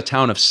 This is a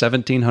town of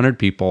 1,700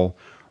 people,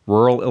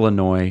 rural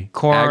Illinois,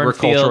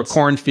 agricultural, fields.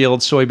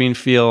 cornfields, soybean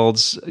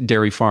fields,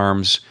 dairy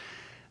farms.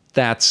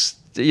 That's,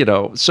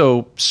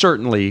 so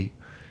certainly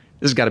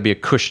this has got to be a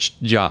cush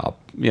job,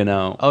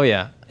 Oh,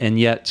 yeah. And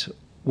yet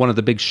one of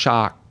the big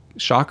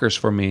shockers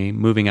for me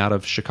moving out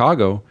of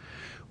Chicago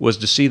was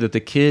to see that the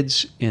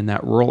kids in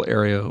that rural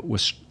area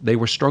they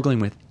were struggling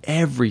with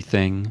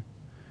everything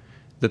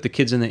that the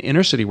kids in the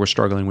inner city were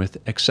struggling with,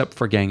 except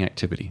for gang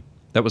activity.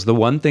 That was the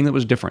one thing that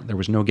was different. There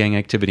was no gang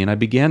activity. And I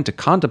began to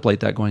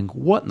contemplate that, going,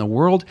 what in the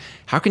world?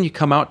 How can you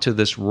come out to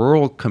this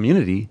rural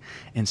community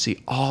and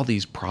see all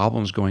these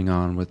problems going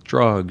on with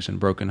drugs and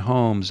broken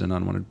homes and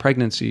unwanted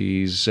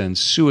pregnancies and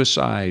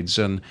suicides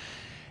and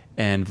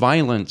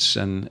violence,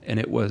 and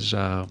it was...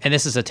 and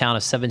this is a town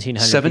of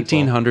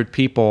 1,700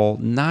 people,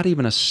 not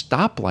even a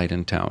stoplight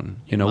in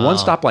town. Wow. One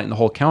stoplight in the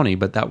whole county,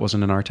 but that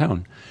wasn't in our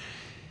town.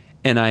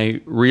 And I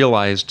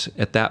realized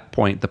at that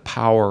point the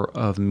power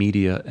of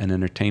media and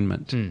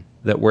entertainment,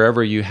 that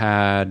wherever you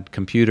had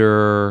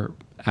computer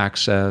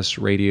access,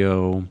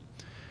 radio,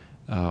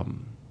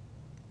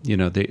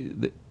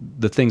 the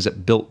things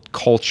that built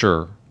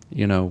culture,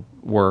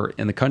 were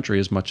in the country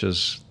as much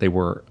as they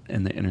were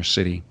in the inner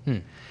city.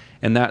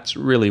 And that's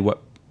really what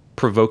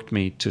provoked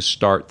me to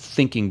start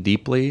thinking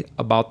deeply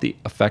about the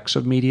effects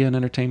of media and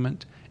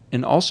entertainment,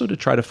 and also to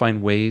try to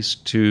find ways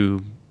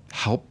to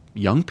help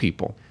young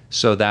people.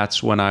 So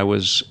that's when I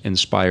was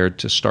inspired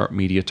to start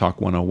Media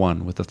Talk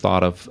 101 with the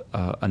thought of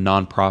a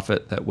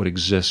nonprofit that would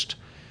exist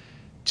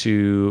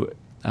to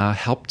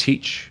help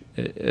teach.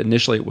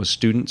 Initially it was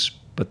students,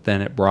 but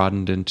then it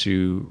broadened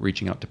into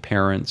reaching out to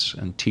parents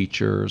and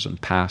teachers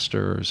and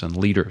pastors and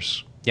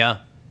leaders. Yeah.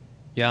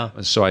 Yeah.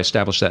 So I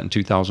established that in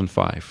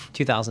 2005.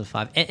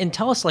 2005. And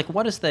tell us,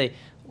 what is the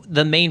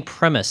main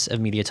premise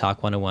of Media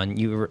Talk 101?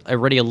 You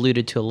already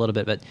alluded to a little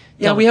bit, but...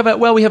 Yeah, we have a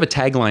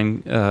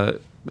tagline,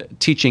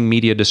 teaching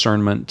media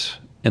discernment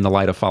in the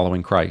light of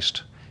following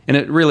Christ. And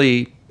it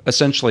really,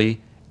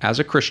 essentially, as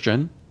a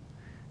Christian,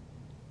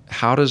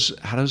 how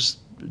does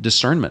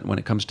discernment when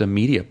it comes to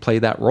media play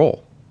that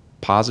role,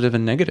 positive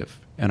and negative,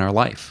 in our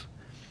life?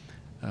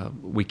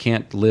 We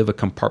can't live a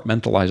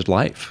compartmentalized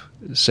life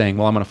saying,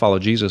 well, I'm going to follow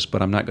Jesus,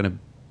 but I'm not going to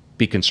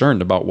be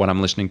concerned about what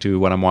I'm listening to,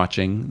 what I'm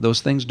watching.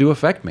 Those things do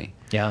affect me,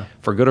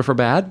 for good or for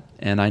bad,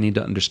 and I need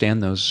to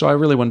understand those. So I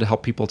really wanted to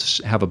help people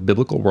to have a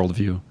biblical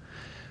worldview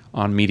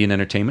on media and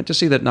entertainment, to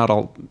see that not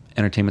all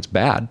entertainment's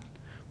bad,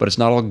 but it's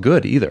not all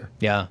good either.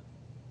 Yeah.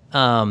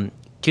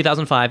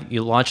 2005,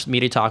 you launched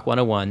Media Talk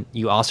 101.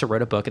 You also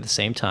wrote a book at the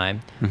same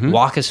time. Mm-hmm.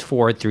 Walk us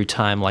forward through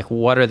time. Like,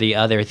 what are the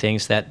other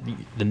things that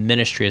the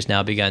ministry has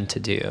now begun to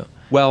do?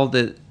 Well,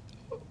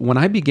 when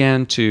I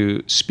began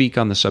to speak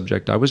on the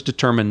subject, I was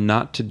determined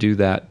not to do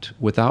that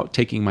without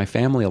taking my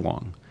family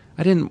along.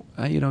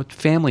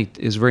 Family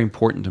is very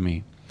important to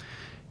me.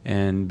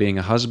 And being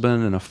a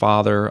husband and a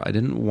father, I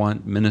didn't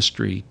want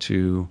ministry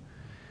to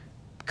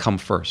come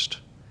first.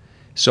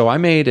 So I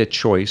made a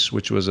choice,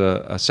 which was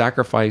a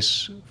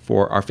sacrifice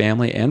for our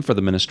family and for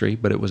the ministry,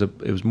 but it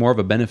was more of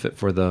a benefit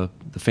for the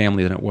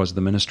family than it was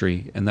the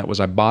ministry, and that was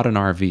I bought an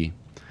RV,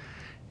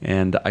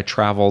 and I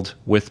traveled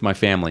with my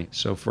family.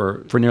 So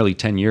for nearly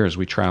 10 years,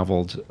 we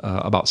traveled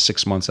about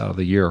 6 months out of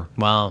the year.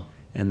 Wow.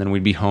 And then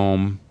we'd be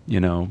home,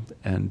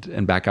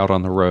 and back out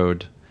on the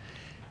road.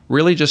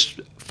 Really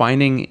just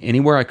finding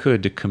anywhere I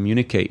could to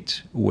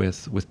communicate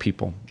with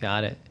people.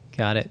 Got it.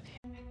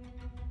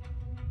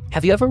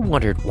 Have you ever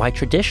wondered why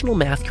traditional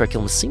math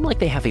curriculums seem like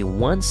they have a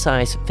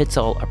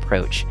one-size-fits-all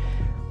approach?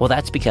 Well,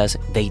 that's because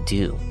they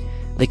do.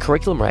 The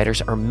curriculum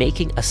writers are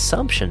making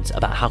assumptions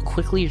about how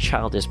quickly your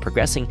child is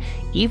progressing,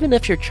 even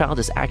if your child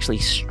is actually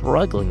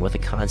struggling with a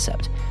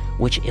concept,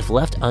 which, if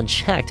left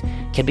unchecked,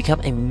 can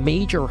become a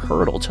major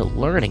hurdle to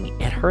learning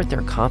and hurt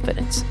their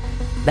confidence.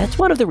 That's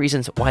one of the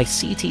reasons why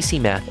CTC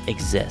Math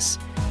exists.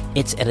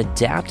 It's an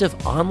adaptive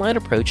online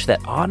approach that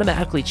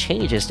automatically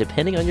changes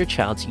depending on your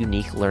child's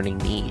unique learning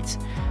needs.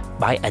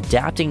 By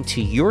adapting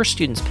to your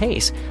student's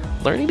pace,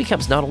 learning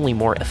becomes not only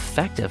more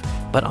effective,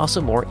 but also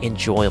more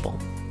enjoyable.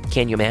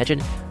 Can you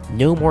imagine?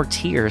 No more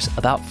tears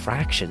about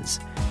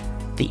fractions.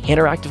 The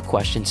interactive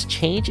questions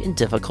change in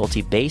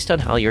difficulty based on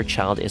how your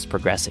child is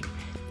progressing,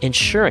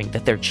 ensuring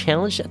that they're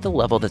challenged at the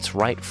level that's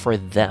right for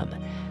them.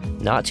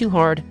 Not too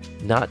hard,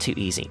 not too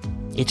easy.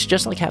 It's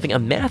just like having a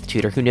math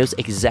tutor who knows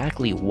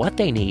exactly what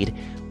they need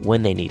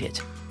when they need it.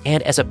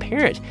 And as a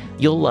parent,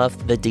 you'll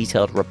love the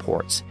detailed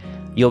reports.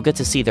 You'll get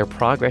to see their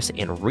progress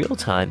in real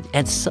time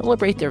and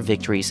celebrate their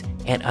victories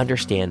and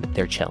understand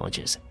their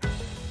challenges.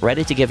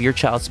 Ready to give your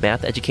child's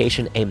math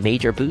education a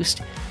major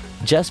boost?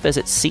 Just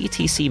visit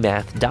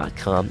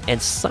ctcmath.com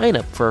and sign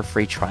up for a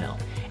free trial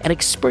and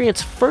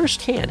experience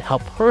firsthand how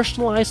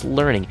personalized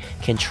learning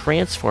can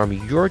transform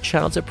your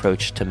child's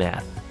approach to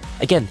math.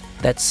 Again,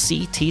 that's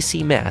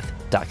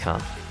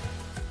ctcmath.com.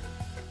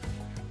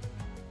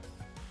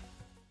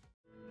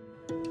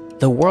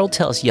 The world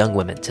tells young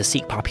women to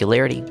seek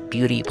popularity,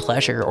 beauty,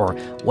 pleasure, or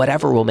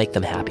whatever will make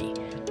them happy.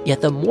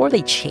 Yet the more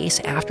they chase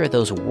after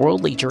those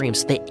worldly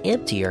dreams, the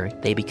emptier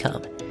they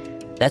become.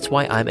 That's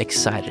why I'm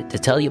excited to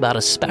tell you about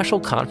a special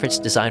conference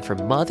designed for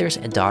mothers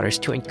and daughters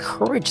to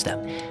encourage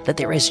them that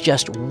there is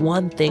just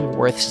one thing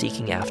worth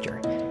seeking after: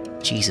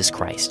 Jesus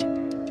Christ.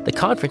 The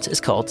conference is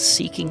called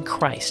Seeking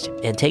Christ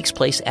and takes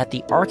place at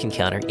the Ark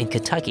Encounter in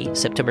Kentucky,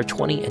 September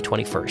 20 and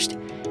 21st.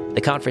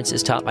 The conference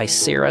is taught by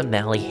Sarah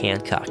Malley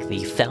Hancock,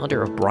 the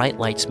founder of Bright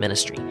Lights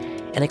Ministry,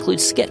 and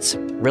includes skits,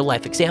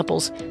 real-life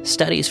examples,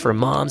 studies for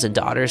moms and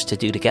daughters to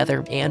do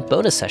together, and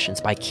bonus sessions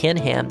by Ken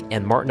Ham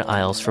and Martin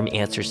Iles from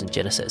Answers in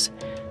Genesis.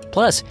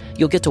 Plus,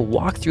 you'll get to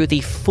walk through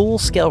the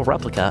full-scale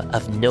replica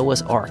of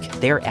Noah's Ark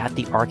there at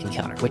the Ark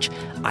Encounter, which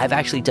I've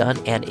actually done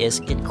and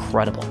is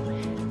incredible.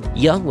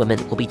 Young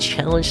women will be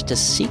challenged to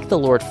seek the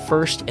Lord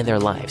first in their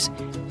lives,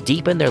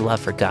 deepen their love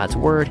for God's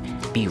Word,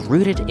 be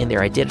rooted in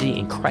their identity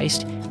in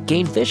Christ,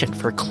 gain vision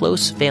for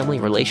close family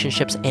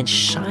relationships, and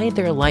shine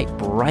their light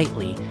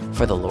brightly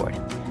for the Lord.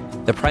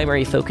 The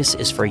primary focus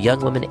is for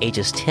young women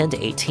ages 10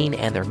 to 18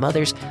 and their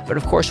mothers, but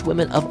of course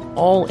women of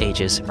all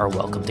ages are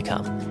welcome to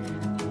come.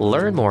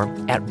 Learn more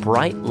at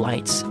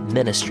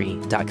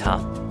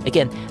brightlightsministry.com.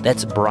 Again,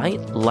 that's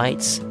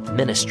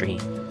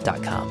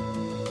brightlightsministry.com.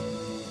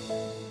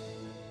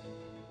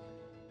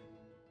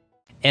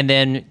 And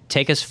then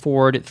take us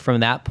forward from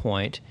that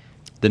point.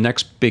 The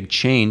next big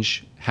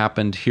change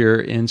happened here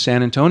in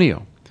San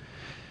Antonio.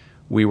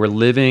 We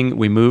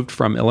moved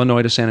from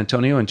Illinois to San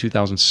Antonio in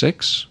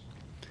 2006.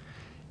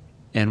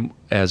 And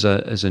as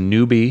a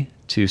newbie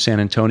to San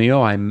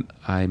Antonio, I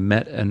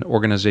met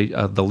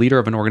the leader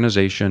of an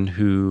organization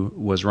who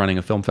was running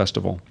a film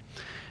festival,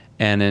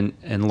 and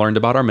learned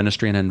about our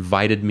ministry and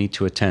invited me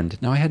to attend.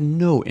 Now, I had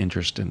no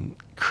interest in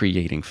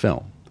creating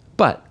film,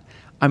 but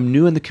I'm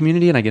new in the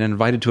community and I get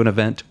invited to an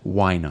event.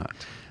 Why not?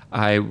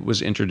 I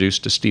was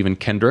introduced to Stephen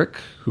Kendrick,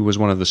 who was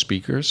one of the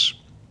speakers,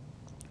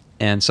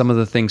 and some of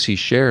the things he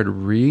shared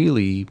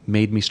really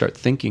made me start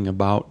thinking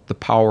about the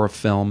power of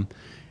film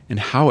and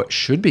how it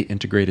should be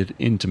integrated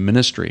into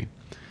ministry.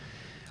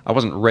 I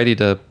wasn't ready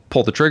to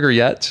pull the trigger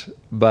yet,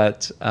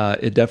 but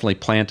it definitely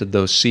planted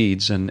those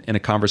seeds. And in a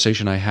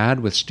conversation I had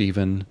with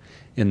Stephen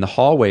in the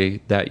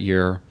hallway that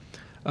year,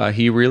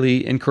 he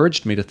really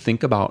encouraged me to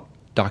think about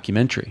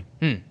documentary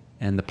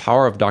and the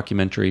power of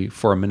documentary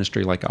for a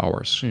ministry like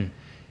ours.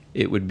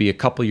 It would be a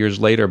couple years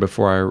later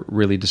before I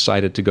really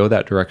decided to go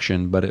that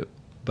direction, but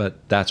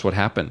that's what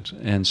happened.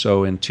 And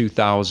so in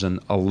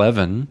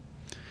 2011,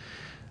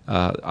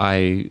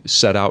 I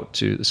set out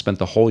to spend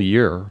the whole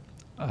year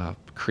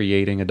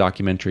creating a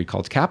documentary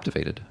called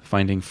Captivated,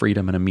 Finding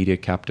Freedom in a Media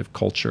Captive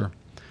Culture.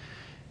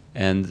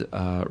 And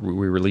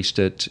we released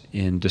it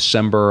in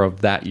December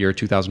of that year,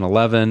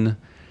 2011.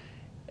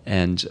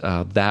 And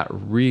that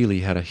really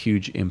had a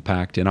huge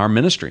impact in our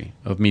ministry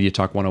of Media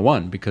Talk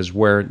 101, because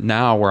where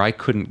I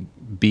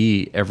couldn't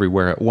be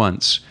everywhere at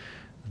once,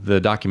 the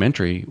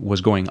documentary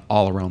was going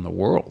all around the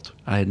world.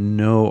 I had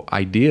no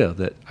idea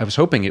that, I was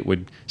hoping it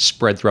would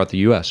spread throughout the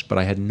U.S., but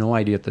I had no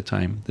idea at the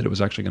time that it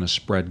was actually going to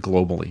spread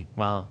globally.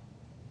 Wow.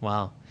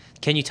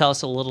 Can you tell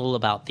us a little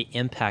about the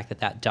impact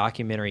that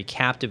documentary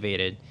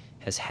Captivated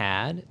has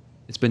had?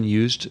 It's been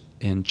used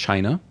in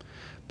China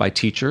by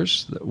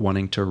teachers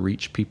wanting to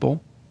reach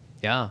people.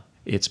 Yeah.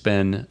 It's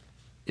been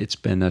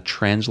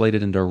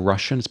translated into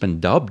Russian. It's been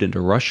dubbed into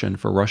Russian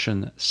for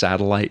Russian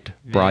satellite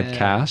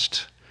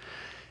broadcast.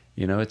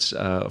 You know, it's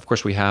of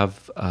course we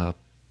have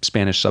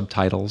Spanish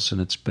subtitles,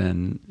 and it's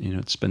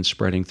been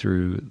spreading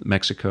through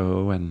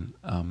Mexico and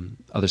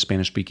other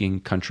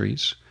Spanish-speaking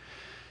countries.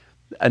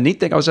 A neat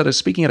thing, I was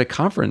speaking at a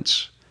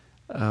conference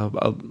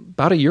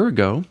about a year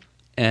ago,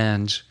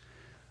 and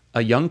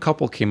a young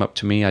couple came up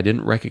to me. I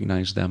didn't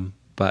recognize them,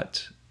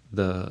 but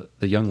the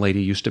young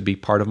lady used to be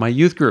part of my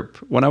youth group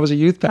when I was a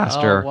youth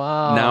pastor. Oh,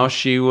 wow. Now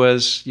she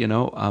was,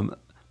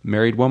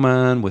 married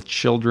woman with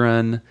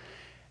children,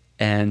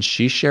 and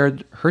she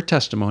shared her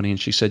testimony, and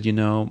she said,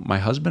 my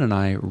husband and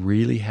I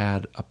really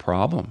had a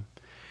problem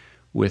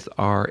with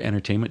our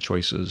entertainment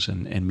choices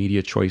and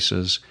media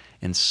choices,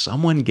 and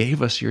someone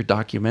gave us your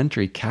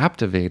documentary,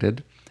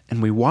 Captivated,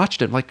 and we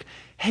watched it like,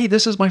 hey,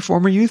 this is my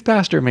former youth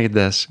pastor made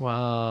this.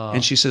 Wow.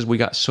 And she says, we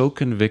got so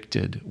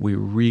convicted, we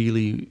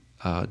really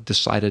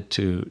decided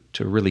to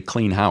really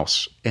clean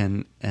house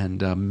and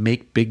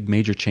make big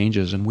major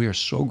changes, and we are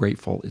so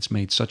grateful. It's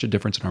made such a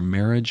difference in our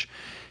marriage,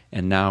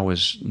 and now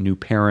as new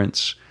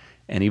parents,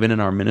 and even in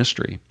our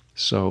ministry.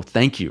 So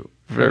thank you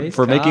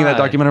for making that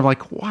documentary. I'm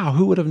like, wow,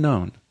 who would have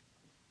known?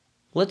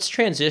 Let's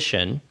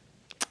transition.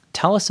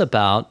 Tell us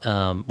about,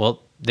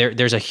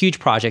 there's a huge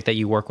project that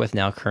you work with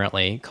now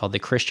currently called the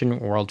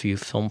Christian Worldview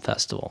Film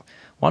Festival.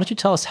 Why don't you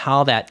tell us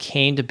how that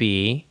came to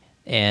be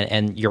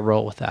and your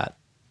role with that?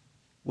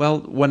 Well,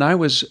 when I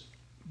was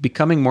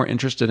becoming more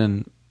interested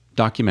in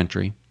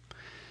documentary,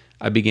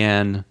 I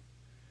began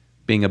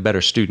being a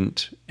better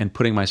student and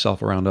putting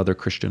myself around other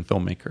Christian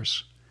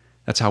filmmakers.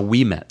 That's how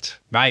we met.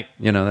 Right.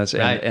 That's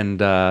right.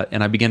 And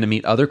I began to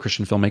meet other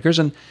Christian filmmakers,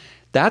 and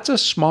that's a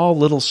small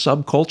little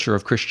subculture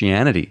of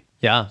Christianity.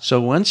 Yeah.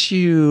 So once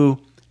you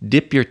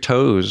dip your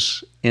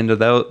toes into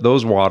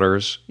those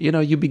waters,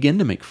 you begin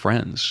to make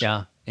friends.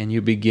 Yeah. And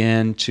you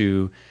begin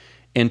to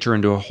enter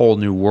into a whole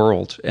new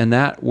world. And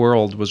that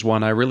world was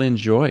one I really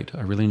enjoyed.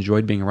 I really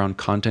enjoyed being around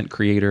content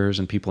creators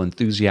and people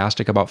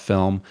enthusiastic about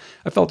film.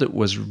 I felt it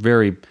was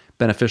very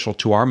beneficial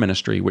to our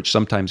ministry, which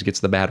sometimes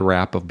gets the bad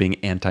rap of being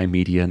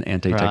anti-media and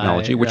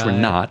anti-technology, which we're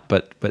not,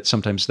 but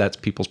sometimes that's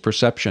people's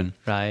perception.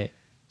 Right.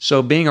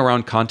 So being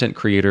around content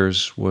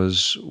creators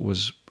was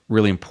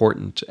really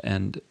important.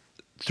 And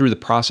through the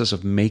process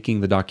of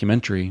making the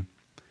documentary,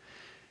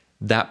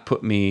 that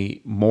put me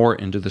more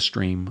into the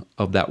stream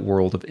of that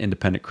world of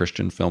independent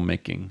Christian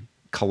filmmaking,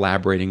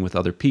 collaborating with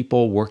other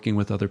people, working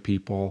with other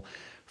people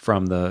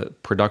from the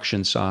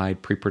production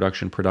side,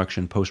 pre-production,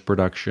 production,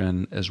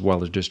 post-production, as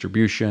well as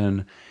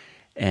distribution,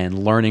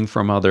 and learning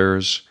from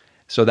others.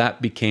 So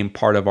that became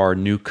part of our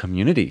new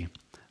community,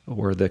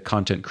 or the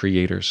content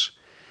creators.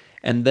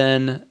 And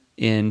then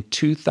in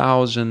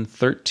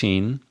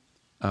 2013,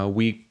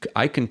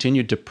 I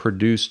continued to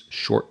produce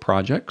short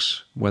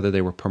projects, whether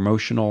they were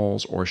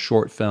promotionals or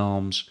short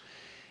films,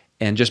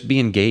 and just be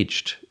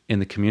engaged in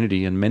the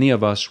community. And many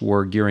of us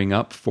were gearing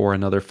up for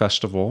another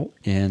festival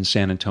in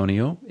San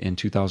Antonio in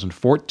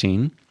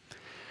 2014,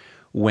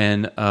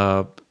 when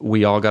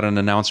we all got an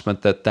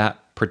announcement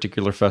that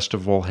particular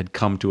festival had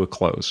come to a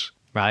close.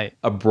 Right.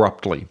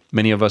 Abruptly.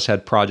 Many of us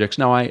had projects.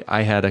 Now,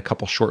 I had a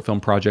couple short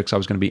film projects I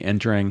was going to be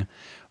entering,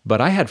 but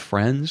I had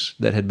friends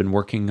that had been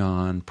working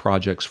on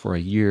projects for a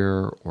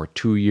year or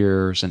 2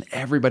 years, and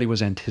everybody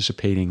was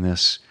anticipating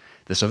this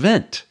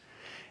event.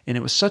 And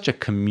it was such a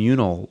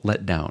communal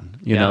letdown.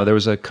 There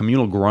was a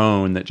communal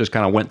groan that just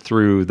kind of went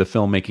through the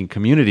filmmaking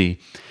community.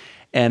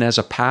 And as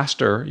a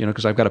pastor,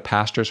 because I've got a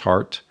pastor's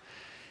heart,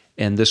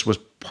 and this was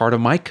part of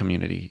my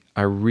community,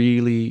 I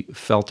really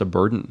felt a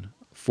burden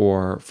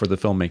for the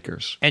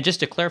filmmakers. And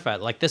just to clarify,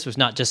 this was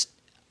not just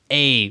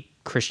a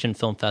Christian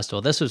film festival.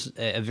 This was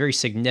a very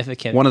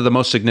significant... One of the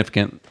most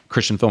significant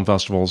Christian film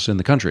festivals in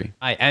the country.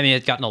 I mean,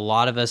 it's gotten a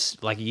lot of us,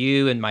 like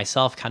you and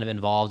myself, kind of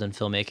involved in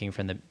filmmaking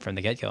from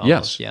the get-go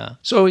almost. Yes. Yeah.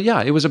 So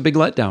it was a big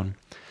letdown.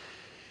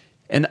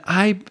 And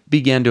I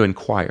began to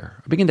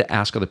inquire. I began to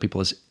ask other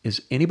people,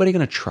 is anybody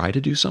going to try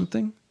to do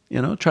something?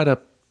 Try to,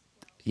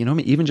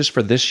 even just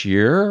for this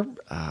year,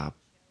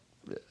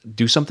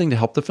 do something to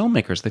help the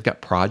filmmakers. They've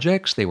got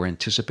projects. They were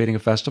anticipating a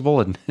festival,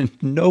 and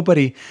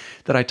nobody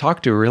that I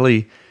talked to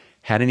really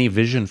had any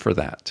vision for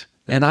that.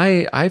 And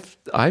I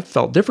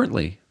felt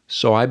differently.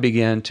 So I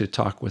began to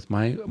talk with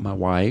my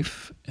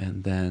wife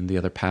and then the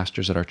other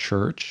pastors at our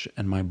church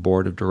and my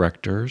board of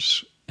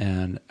directors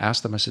and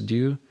asked them, I said,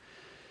 do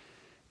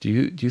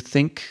you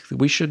think that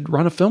we should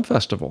run a film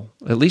festival,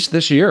 at least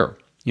this year,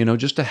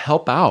 just to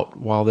help out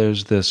while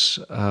there's this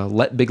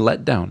big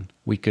letdown?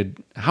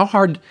 How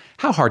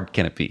hard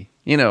can it be,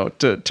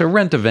 to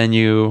rent a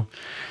venue,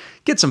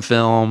 get some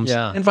films,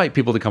 invite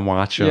people to come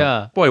watch them.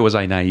 Yeah. Boy, was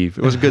I naive.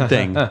 It was a good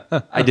thing.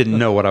 I didn't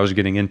know what I was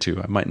getting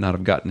into. I might not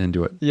have gotten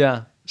into it.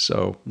 Yeah.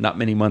 So not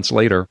many months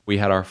later, we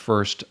had our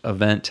first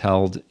event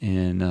held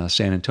in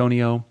San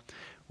Antonio.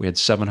 We had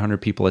 700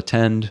 people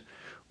attend.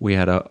 We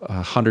had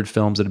 100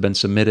 films that had been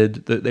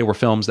submitted. They were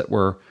films that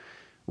were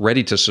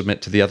ready to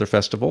submit to the other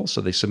festival, so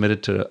they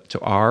submitted to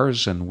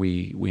ours, and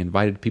we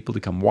invited people to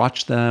come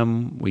watch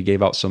them. We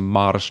gave out some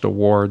modest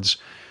awards,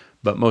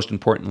 but most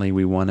importantly,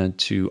 we wanted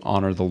to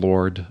honor the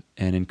Lord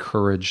and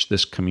encourage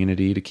this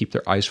community to keep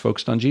their eyes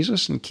focused on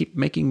Jesus and keep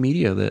making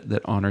media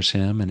that honors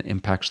Him and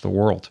impacts the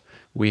world.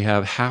 We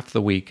have half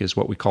the week is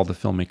what we call the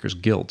Filmmakers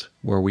Guild,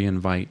 where we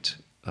invite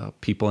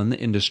people in the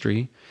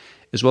industry,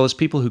 as well as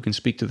people who can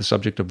speak to the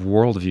subject of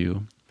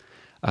worldview,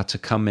 to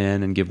come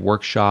in and give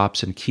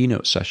workshops and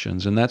keynote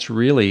sessions. And that's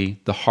really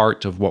the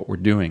heart of what we're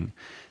doing.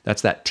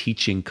 That's that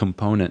teaching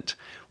component.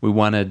 We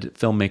wanted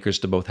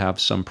filmmakers to both have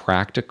some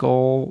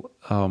practical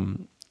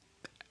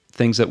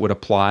things that would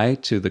apply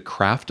to the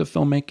craft of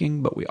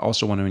filmmaking, but we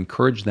also want to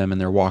encourage them in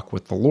their walk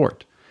with the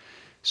Lord.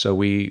 So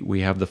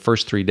we have the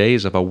first 3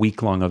 days of a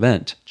week-long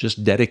event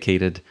just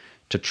dedicated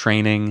to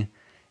training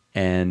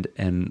and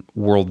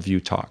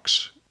worldview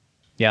talks.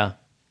 Yeah.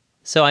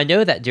 So I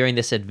know that during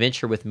this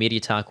adventure with Media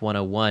Talk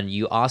 101,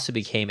 you also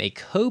became a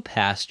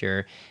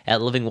co-pastor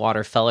at Living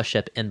Water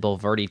Fellowship in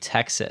Bulverde,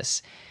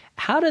 Texas.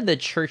 How did the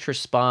church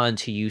respond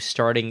to you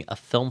starting a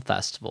film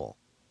festival?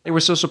 They were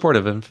so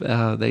supportive, and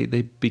they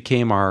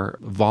became our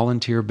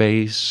volunteer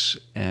base,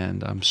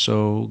 and I'm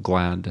so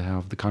glad to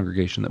have the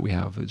congregation that we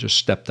have. It just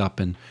stepped up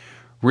and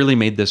really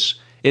made this.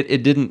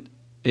 It didn't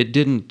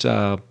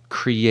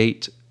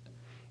create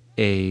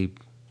a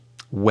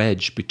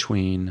wedge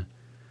between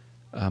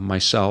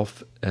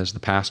myself as the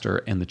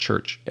pastor and the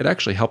church. It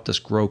actually helped us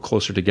grow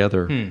closer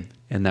together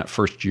in that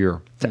first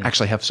year to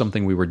actually have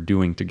something we were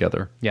doing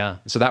together. Yeah.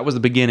 So that was the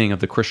beginning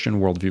of the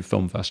Christian Worldview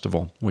Film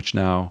Festival, which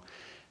now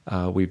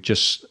we've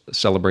just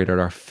celebrated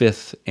our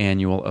 5th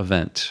annual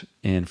event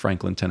in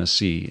Franklin,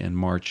 Tennessee in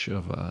March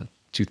of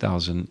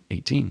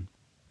 2018.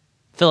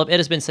 Phillip, it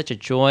has been such a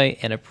joy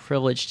and a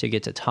privilege to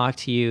get to talk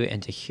to you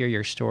and to hear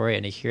your story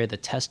and to hear the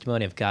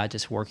testimony of God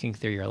just working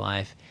through your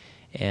life.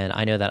 And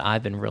I know that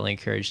I've been really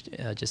encouraged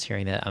just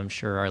hearing that. I'm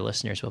sure our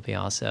listeners will be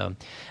also.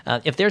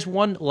 If there's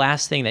one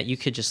last thing that you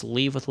could just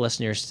leave with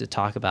listeners to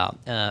talk about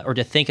or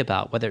to think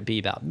about, whether it be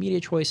about media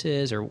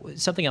choices or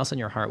something else in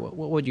your heart,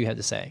 what would you have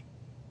to say?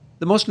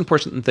 The most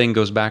important thing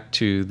goes back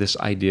to this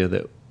idea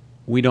that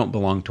we don't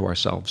belong to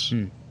ourselves.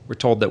 We're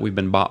told that we've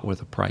been bought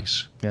with a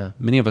price. Yeah.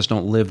 Many of us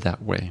don't live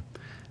that way.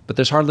 But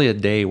there's hardly a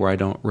day where I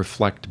don't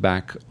reflect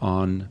back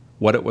on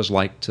what it was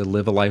like to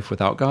live a life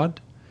without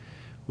God,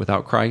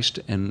 without Christ,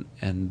 and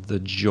the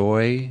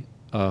joy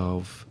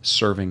of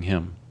serving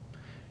Him.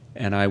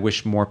 And I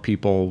wish more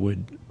people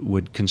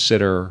would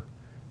consider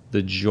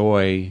the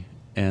joy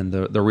and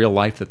the real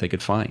life that they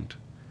could find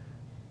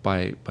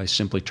by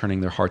simply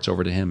turning their hearts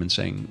over to Him and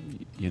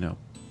saying,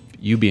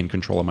 you be in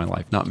control of my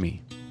life, not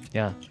me.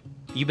 Yeah.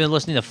 You've been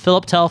listening to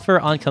Phillip Telfer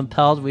on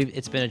Compelled.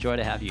 It's been a joy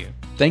to have you.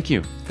 Thank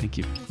you. Thank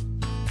you.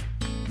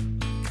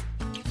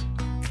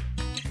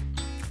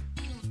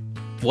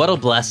 What a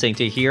blessing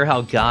to hear how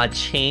God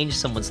changed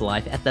someone's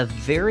life at the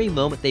very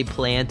moment they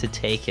planned to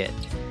take it.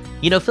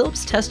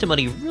 Philip's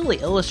testimony really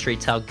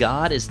illustrates how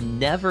God is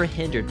never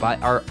hindered by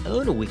our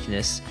own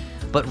weakness,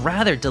 but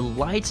rather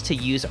delights to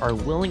use our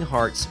willing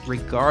hearts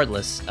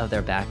regardless of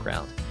their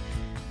background.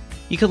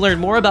 You can learn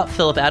more about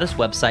Phillip at his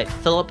website,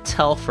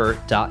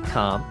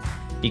 philliptelfer.com.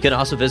 You can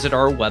also visit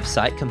our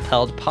website,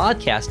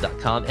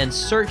 compelledpodcast.com, and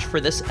search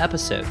for this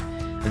episode.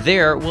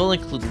 There, we'll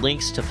include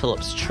links to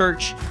Phillip's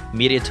church,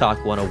 Media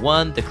Talk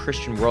 101, the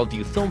Christian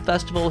Worldview Film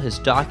Festival, his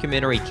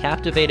documentary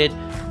Captivated,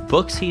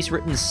 books he's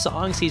written,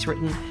 songs he's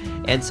written,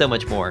 and so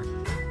much more.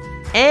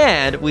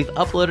 And we've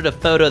uploaded a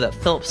photo that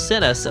Phillip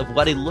sent us of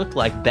what he looked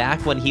like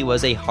back when he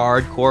was a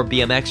hardcore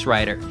BMX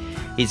rider.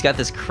 He's got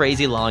this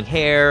crazy long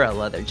hair, a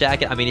leather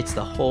jacket. It's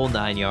the whole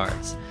 9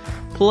 yards.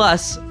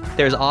 Plus,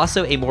 there's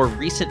also a more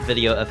recent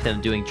video of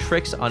him doing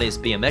tricks on his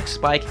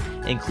BMX bike,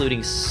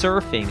 including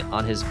surfing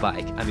on his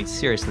bike.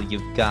 Seriously,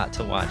 you've got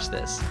to watch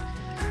this.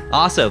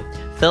 Also,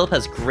 Phillip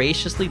has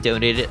graciously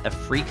donated a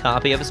free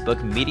copy of his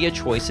book, Media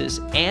Choices,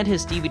 and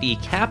his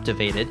DVD,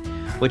 Captivated,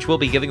 which we'll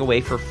be giving away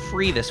for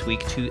free this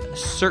week to a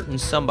certain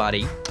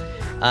somebody.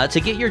 To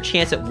get your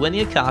chance at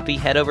winning a copy,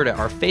 head over to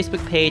our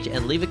Facebook page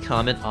and leave a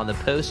comment on the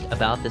post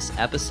about this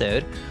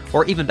episode,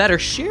 or even better,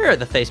 share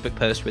the Facebook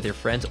post with your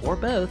friends or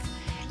both.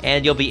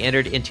 and you'll be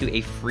entered into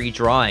a free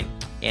drawing.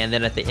 And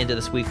then at the end of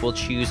this week, we'll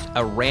choose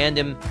a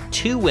random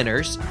 2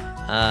 winners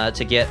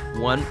to get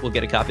one will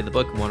get a copy of the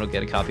book, one will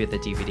get a copy of the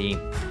DVD.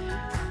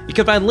 You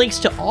can find links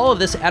to all of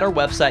this at our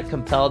website,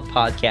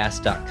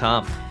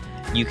 compelledpodcast.com.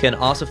 You can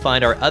also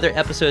find our other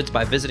episodes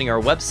by visiting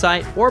our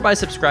website or by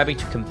subscribing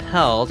to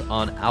Compelled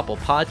on Apple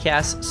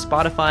Podcasts,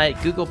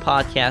 Spotify, Google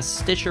Podcasts,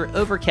 Stitcher,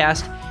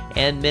 Overcast,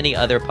 and many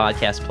other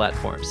podcast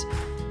platforms.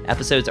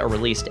 Episodes are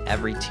released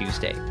every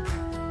Tuesday.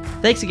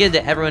 Thanks again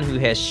to everyone who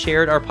has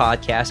shared our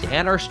podcast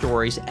and our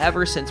stories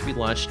ever since we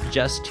launched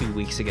just 2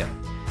 weeks ago.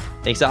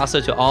 Thanks also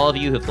to all of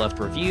you who've left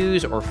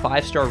reviews or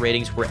 5-star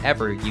ratings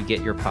wherever you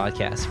get your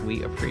podcasts.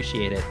 We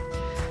appreciate it.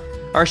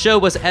 Our show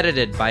was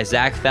edited by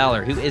Zach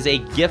Fowler, who is a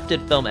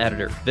gifted film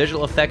editor,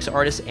 visual effects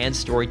artist, and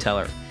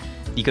storyteller.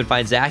 You can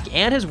find Zach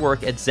and his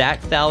work at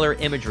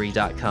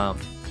zachfowlerimagery.com.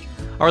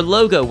 Our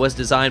logo was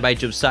designed by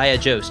Josiah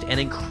Jost, an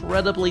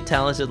incredibly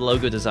talented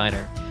logo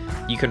designer.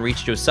 You can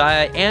reach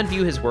Josiah and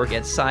view his work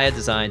at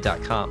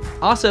siadesign.com.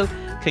 Also,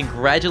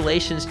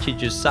 congratulations to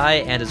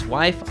Josiah and his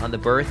wife on the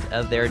birth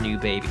of their new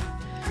baby.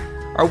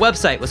 Our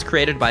website was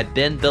created by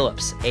Ben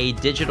Phillips, a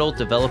digital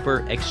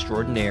developer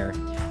extraordinaire.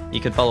 You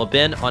can follow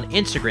Ben on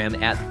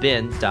Instagram at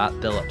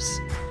ben.phillips.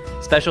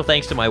 Special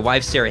thanks to my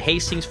wife, Sarah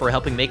Hastings, for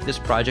helping make this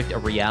project a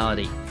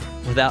reality.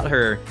 Without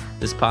her,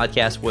 this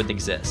podcast wouldn't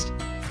exist.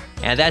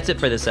 And that's it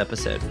for this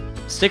episode.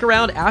 Stick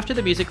around after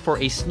the music for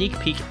a sneak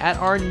peek at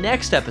our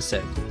next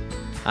episode.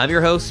 I'm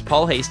your host,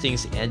 Paul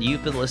Hastings, and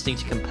you've been listening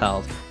to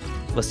Compelled.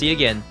 We'll see you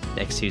again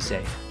next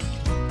Tuesday.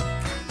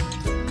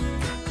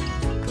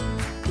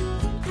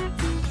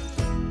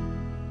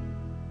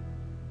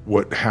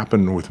 What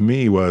happened with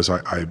me was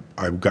I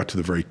got to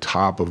the very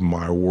top of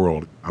my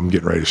world. I'm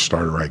getting ready to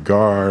start a right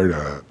guard.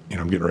 I'm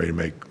getting ready to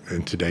make,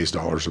 in today's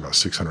dollars, about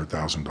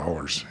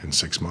 $600,000 in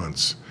 6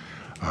 months.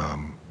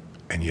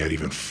 And yet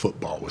even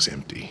football was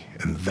empty.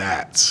 And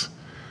that's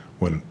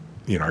when,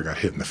 I got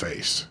hit in the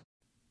face.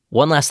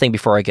 One last thing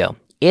before I go.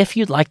 If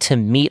you'd like to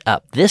meet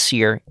up this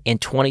year in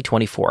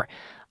 2024,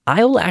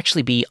 I will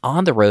actually be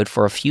on the road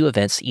for a few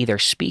events, either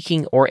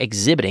speaking or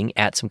exhibiting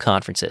at some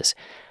conferences.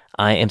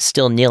 I am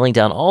still nailing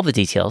down all the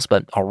details,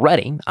 but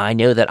already I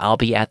know that I'll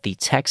be at the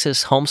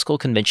Texas Homeschool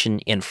Convention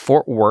in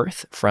Fort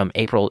Worth from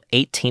April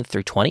 18th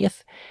through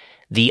 20th,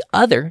 the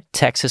other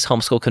Texas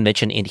Homeschool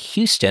Convention in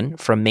Houston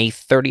from May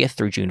 30th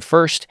through June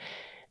 1st,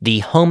 the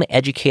Home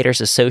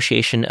Educators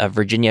Association of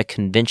Virginia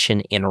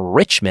Convention in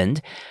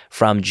Richmond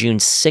from June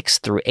 6th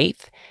through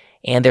 8th,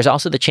 and there's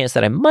also the chance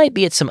that I might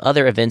be at some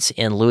other events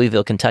in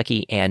Louisville,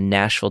 Kentucky and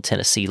Nashville,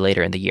 Tennessee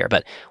later in the year,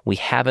 but we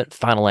haven't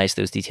finalized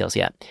those details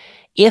yet.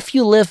 If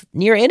you live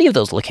near any of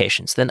those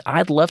locations, then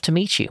I'd love to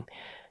meet you.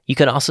 You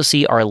can also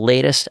see our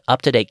latest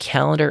up-to-date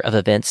calendar of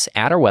events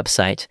at our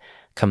website,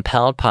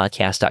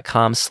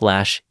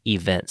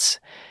 compelledpodcast.com/events.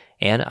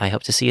 And I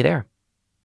hope to see you there.